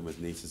something with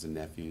nieces and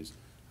nephews,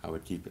 I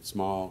would keep it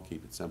small,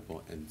 keep it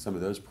simple, and some of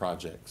those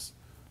projects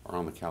are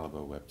on the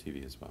Calibo Web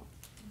TV as well.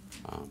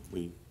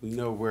 We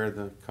know where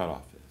the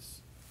cutoff is.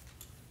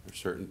 There's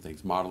certain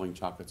things. Modeling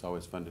chocolate's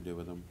always fun to do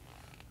with them.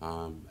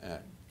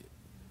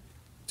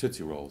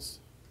 Tootsie Rolls.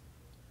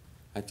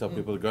 I tell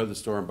people to go to the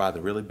store and buy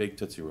the really big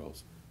Tootsie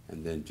Rolls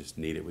and then just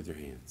knead it with your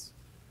hands.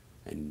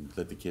 And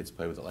let the kids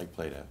play with it like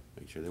Play-Doh.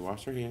 Make sure they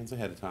wash their hands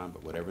ahead of time,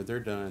 but whatever they're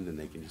done, then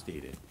they can just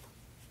eat it.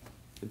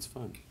 It's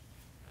fun.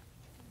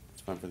 It's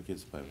fun for the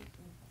kids to play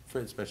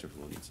with, especially for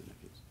little nieces and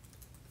nephews.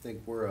 I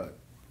think we're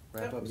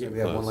wrap up. So Getting we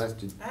have one close.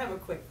 last. I have a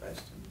quick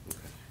question.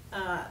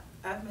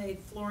 I've made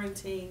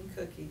Florentine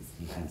cookies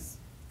last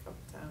couple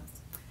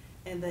times,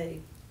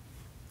 and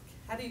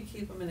how do you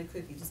keep them in a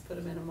cookie? Just put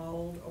them in a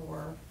mold,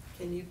 or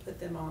can you put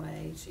them on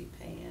a sheet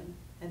pan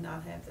and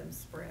not have them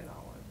spread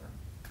all over?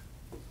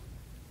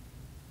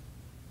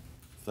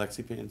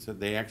 FlexiPan, so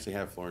they actually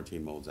have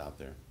Florentine molds out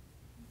there.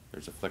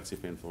 There's a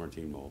FlexiPan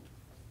Florentine mold.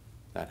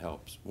 That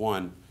helps.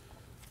 One.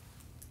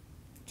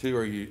 Two,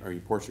 are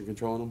you portion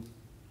controlling them?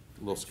 A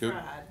little scoop?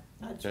 I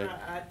Okay.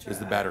 tried. Is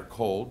the batter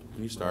cold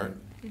when you start?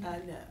 No.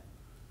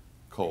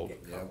 Cold.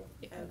 Yeah.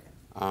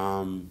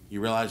 You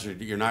realize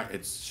you're not,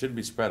 it should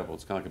be spreadable.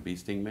 It's kind of like a bee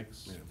sting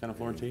mix, Yeah. kind of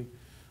Florentine.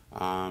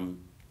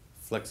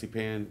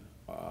 FlexiPan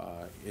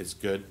is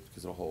good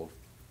because it'll hold.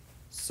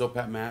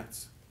 Silpat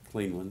mats,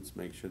 clean ones.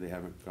 Make sure they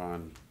haven't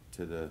gone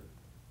to the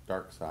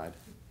dark side.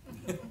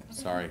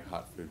 Sorry,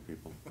 hot food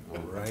people.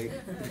 Right.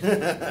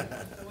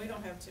 We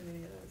don't have too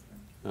many of those.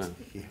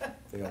 Yeah,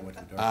 they all went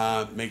to the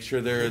dark. Make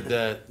sure they're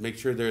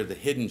the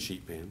hidden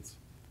sheet pans.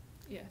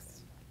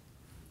 Yes.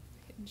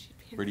 Hidden sheet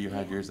pan. Where do you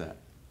hide yours at?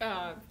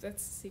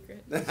 That's a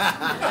secret. They Mine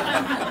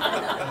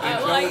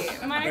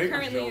are Bakers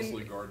currently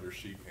jealously in. guard their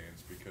sheet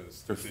pans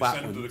because They're if they flat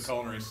send them to ones. the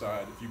culinary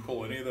side, if you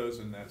pull any of those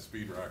in that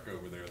speed rack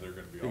over there, they're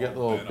gonna be You all got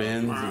little bent up.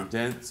 bins and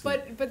dents.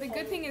 But the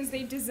good thing is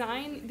they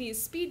design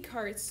these speed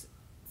carts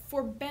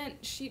for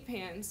bent sheet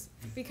pans,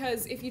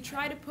 because if you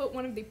try to put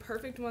one of the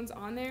perfect ones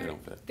on there,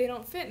 They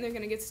don't fit. and they're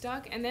gonna get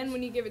stuck. And then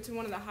when you give it to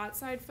one of the hot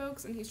side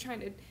folks and he's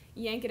trying to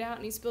yank it out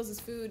and he spills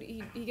his food,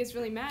 he gets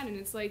really mad, and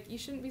it's like, you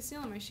shouldn't be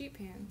stealing my sheet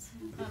pans.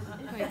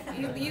 Like,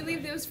 you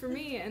leave those for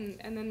me, and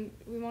then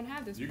we won't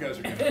have this You guys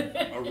are problem.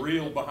 getting a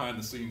real behind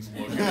the scenes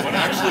look at what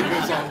actually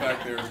goes on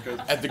back there. Because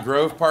At the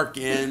Grove Park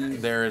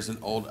Inn, there is an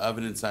old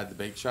oven inside the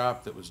bake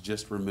shop that was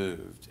just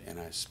removed. And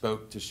I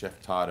spoke to Chef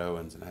Todd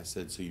Owens, and I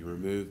said, so you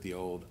removed the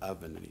old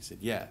oven? And he said,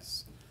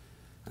 yes.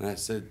 And I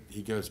said,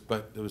 he goes,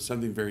 but there was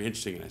something very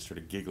interesting. And I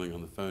started giggling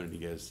on the phone, and he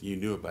goes, you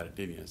knew about it,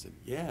 didn't you? I said,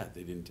 yeah,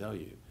 they didn't tell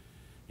you.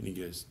 And he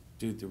goes,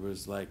 dude, there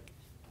was like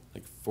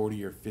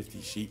 40 or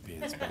 50 sheet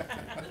pans back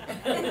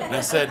there. And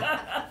I said,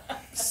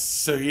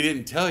 so he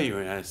didn't tell you?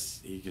 And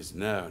he goes,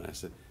 no. And I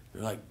said,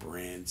 they're like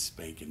brand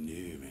spanking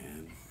new,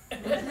 man.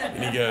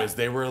 And he goes,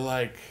 they were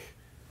like,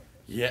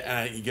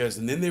 yeah. He goes,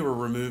 and then they were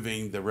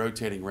removing the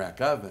rotating rack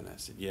oven. I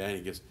said, yeah. And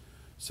he goes,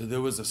 so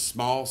there was a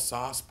small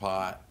sauce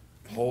pot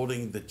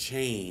holding the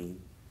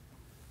chain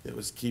that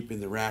was keeping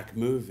the rack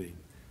moving.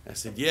 I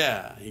said,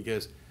 yeah. He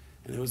goes,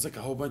 and it was like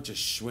a whole bunch of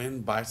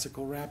Schwinn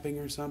bicycle wrapping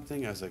or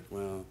something. I was like,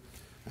 well,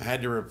 I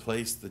had to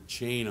replace the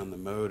chain on the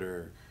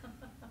motor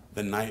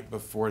the night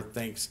before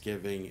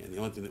Thanksgiving, and the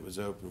only thing that was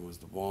open was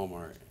the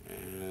Walmart,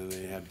 and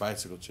they had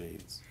bicycle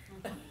chains.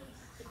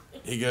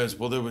 He goes,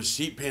 well, there was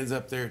sheet pans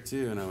up there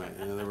too, and I went,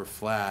 yeah, they were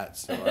flat,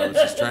 so I was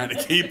just trying to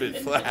keep it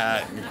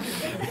flat.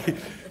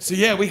 So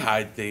yeah, we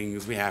hide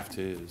things, we have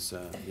to,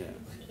 so yeah.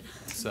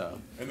 So.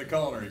 and the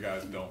culinary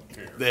guys don't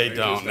care. They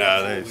don't, just no,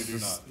 absolutely they do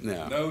just-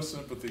 not. no. No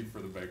sympathy for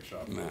the bake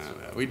shop. No,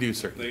 whatsoever. we do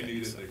certain They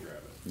need things. it, they grab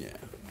it.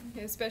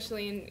 Yeah.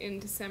 Especially in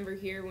December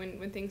here,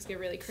 when things get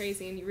really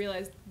crazy and you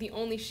realize the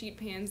only sheet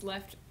pans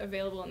left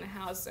available in the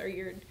house are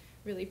your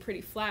really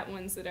pretty flat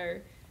ones that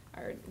are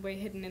way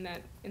hidden in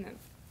that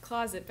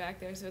closet back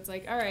there. So it's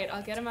like, all right,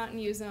 I'll get them out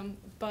and use them,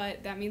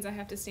 but that means I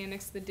have to stand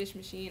next to the dish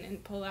machine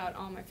and pull out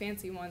all my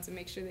fancy ones and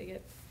make sure they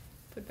get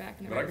put back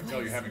in the But right I can place.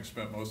 tell you, having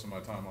spent most of my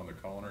time on the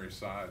culinary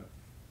side,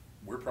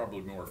 we're probably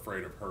more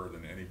afraid of her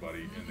than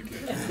anybody in the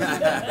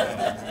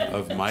kitchen.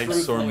 Of mice or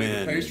Truthfully,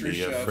 men, the pastry be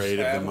chefs afraid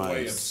of have the a way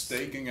of mice.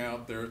 staking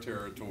out their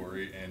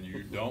territory, and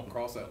you don't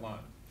cross that line.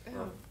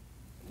 Or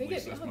They at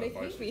least that's my they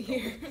advice hate to me the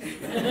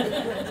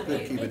here.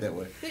 Good, keep it that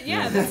way.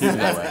 Yeah,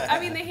 that's I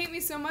mean, they hate me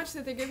so much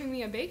that they're giving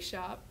me a bake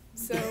shop.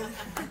 So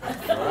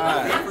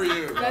Right. Good for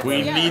you. that's,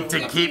 We yeah, need to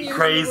 15 keep years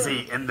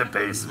crazy in the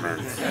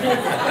basement.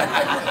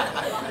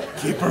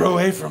 Keep her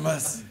away from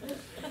us.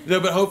 No,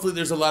 but hopefully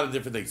there's a lot of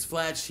different things.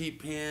 Flat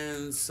sheet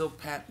pans,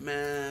 Silpat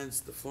mats,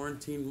 the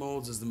Florentine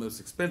molds is the most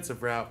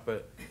expensive route,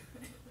 but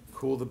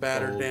cool the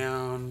batter Cold.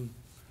 down.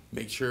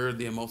 Make sure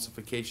the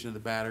emulsification of the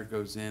batter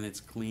goes in, it's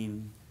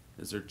clean.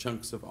 Is there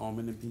chunks of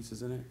almond in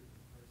pieces in it?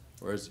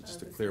 Or is it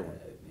just a clear one?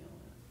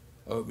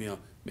 Oatmeal.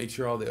 Make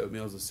sure all the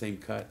oatmeal is the same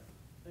cut.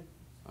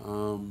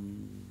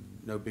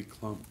 No big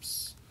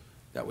clumps.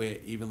 That way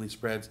it evenly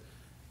spreads.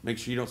 Make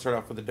sure you don't start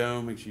off with a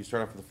dome. Make sure you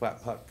start off with a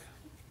flat puck,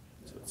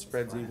 so it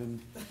spreads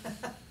even.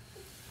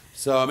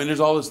 So I mean, there's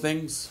all those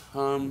things.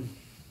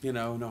 You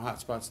know, no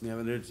hot spots in the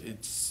oven.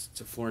 It's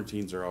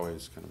Florentines are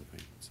always kind of a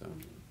pain. So,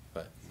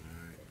 but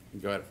you can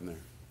go at it from there.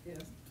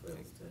 Yes, twills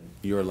too.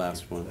 Your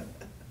last one. Okay,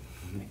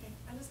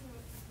 I just have a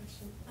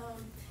question.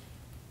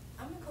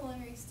 I'm a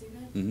culinary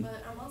student, Mhm.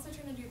 but I'm also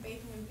trying to do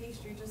baking and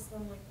pastry, just so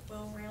I'm like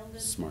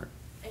well-rounded. Smart.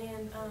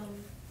 And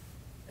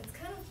it's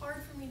kind of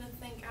hard for me to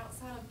think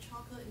outside of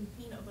chocolate and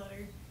peanut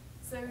butter.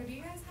 So do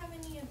you guys have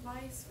any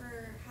advice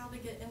for how to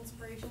get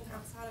inspiration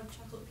outside of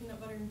chocolate, peanut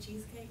butter, and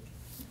cheesecake?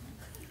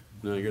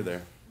 No, you're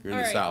there. You're in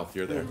All the right. South.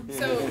 You're there.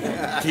 So,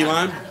 Key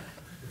lime?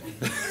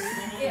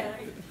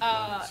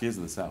 Yeah. She is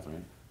in the South,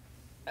 right?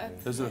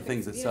 Those are the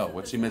things that sell.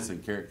 What's she missing?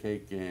 Carrot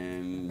cake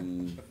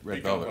and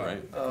red velvet,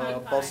 right?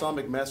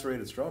 Balsamic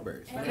macerated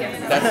strawberries. That's the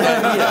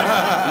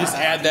idea. You just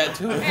add that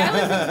to it. Hey,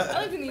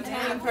 I live in the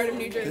Italian part of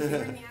New We're Jersey. in the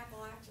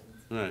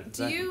Appalachians. Right,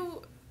 exactly.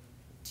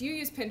 Do you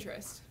use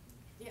Pinterest?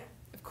 Yeah.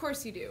 Of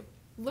course you do.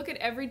 Look at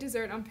every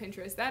dessert on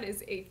Pinterest. That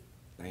is a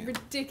Man.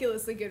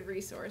 ridiculously good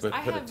resource. But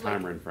I put a have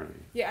timer like, in front of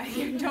you. yeah,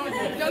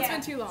 don't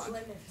spend too long.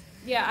 Limit.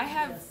 Yeah,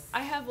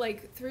 I have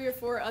like 3 or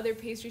 4 other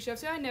pastry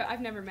chefs who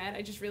I've never met.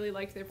 I just really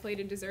liked their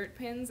plated dessert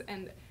pins,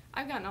 and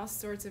I've gotten all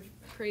sorts of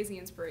crazy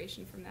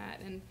inspiration from that.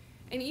 And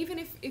even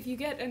if you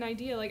get an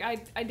idea, like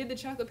I did the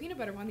chocolate peanut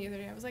butter one the other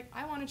day. I was like,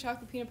 I want a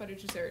chocolate peanut butter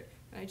dessert,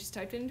 and I just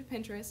typed it into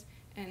Pinterest,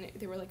 and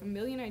there were like a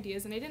million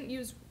ideas, and I didn't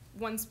use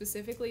one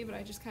specifically, but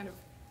I just kind of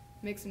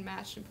mixed and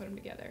matched and put them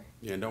together.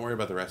 Yeah, and don't worry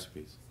about the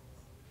recipes.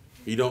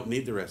 You don't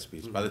need the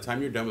recipes. By the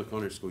time you're done with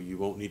culinary school, you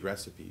won't need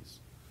recipes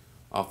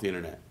off the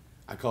internet.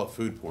 I call it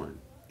food porn.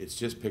 It's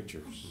just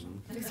pictures.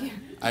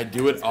 I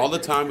do it all the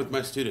time with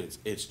my students.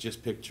 It's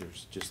just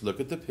pictures. Just look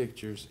at the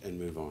pictures and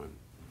move on.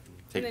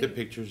 Take the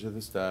pictures of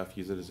the stuff,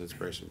 use it as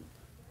inspiration.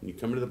 When you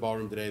come into the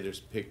ballroom today, there's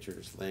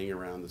pictures laying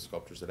around the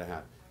sculptures that I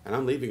have. And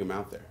I'm leaving them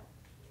out there.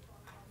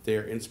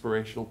 They're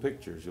inspirational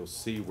pictures. You'll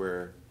see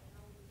where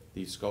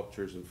these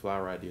sculptures and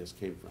flower ideas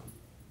came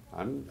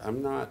from.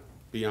 I'm not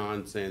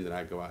beyond saying that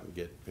I go out and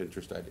get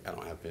Pinterest ideas. I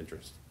don't have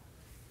Pinterest.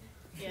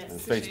 Yes. And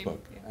Facebook.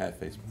 Yeah. I have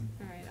Facebook.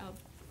 All right,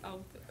 I'll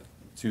upload my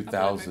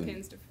 2,000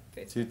 pins to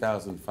Facebook.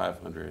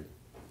 2,500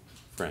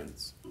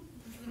 friends.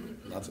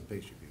 Lots of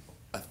pastry people.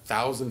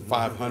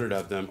 1,500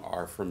 of them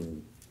are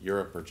from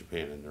Europe or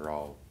Japan, and they're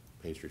all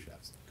pastry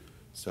chefs.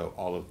 So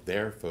all of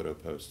their photo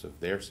posts of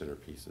their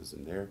centerpieces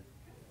and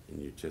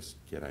you just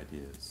get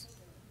ideas.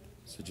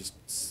 So just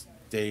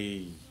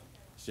stay,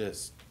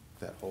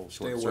 that whole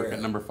short Stay circuit.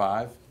 aware. Number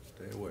 5.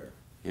 Stay aware.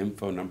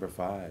 Info number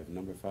 5.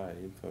 Number 5.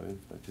 Info.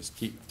 Just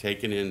keep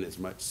taking in as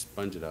much.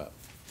 Sponge it up.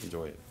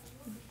 Enjoy it.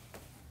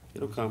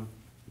 It'll come,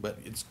 but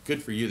it's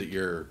good for you that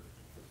you're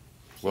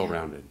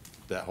well-rounded.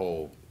 That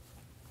whole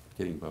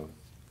getting both,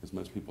 because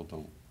most people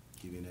don't.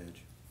 Give you an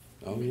edge.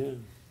 Oh yeah.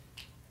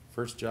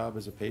 First job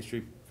as a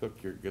pastry cook,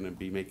 you're gonna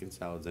be making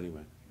salads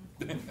anyway.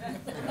 At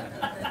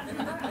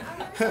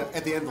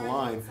the end of the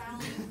line.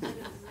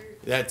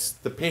 That's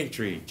the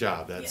pantry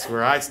job. That's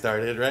where I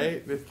started,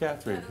 right? With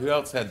Catherine. Who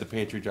else had the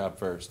pantry job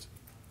first?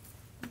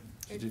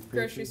 Did you do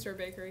Grocery pantry? store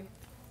bakery.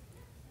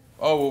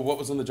 Oh, well, what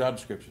was on the job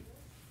description?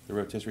 The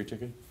rotisserie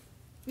chicken?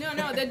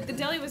 No, the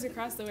deli was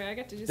across the way. I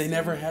got to just. They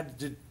never had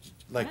to,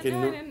 like in.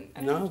 No, I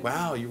didn't No, have to.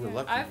 wow, you were Yeah,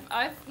 lucky.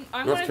 I'm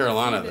one North of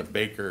Carolina, few the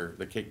baker,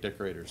 the cake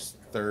decorator's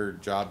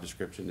third job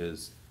description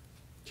is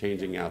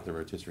changing out the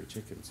rotisserie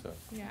chicken. So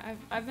Yeah,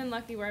 I've been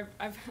lucky where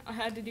I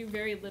had to do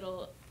very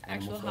little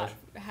actual Animal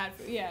hot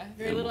food. Yeah,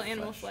 very Animal little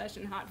animal flesh. flesh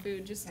and hot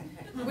food, just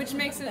which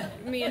makes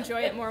me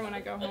enjoy it more when I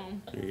go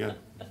home. there you go.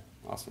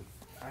 Awesome.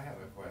 I have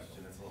a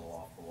question, it's a little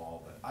off the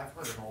wall, but I've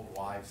heard an old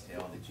wives'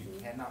 tale that you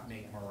cannot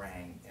make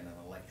meringue in an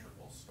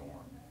electrical storm.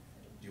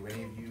 Do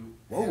any of you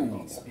have Whoa.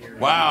 any experience?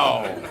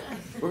 Wow.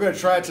 We're gonna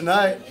try it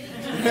tonight.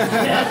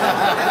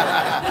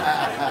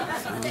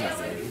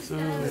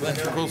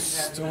 Electrical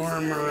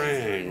storm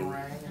meringue.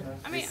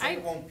 I mean, They say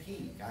it won't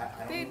peak,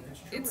 I don't know if it's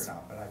true it's- or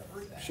not, but I've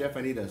heard that. Chef,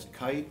 I need a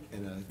kite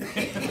and a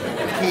key.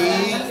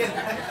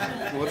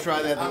 We'll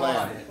try that in the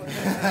lab.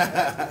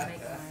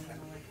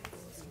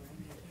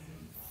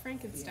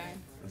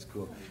 Frankenstein. That's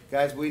cool.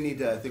 Guys, we need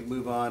to, I think,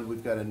 move on.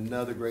 We've got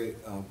another great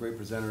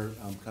presenter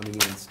coming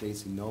in,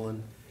 Stacy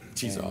Nolan.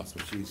 She's And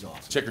awesome. She's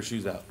awesome. Check her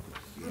shoes out.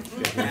 Yeah,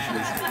 check her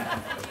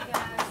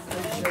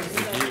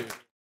shoes.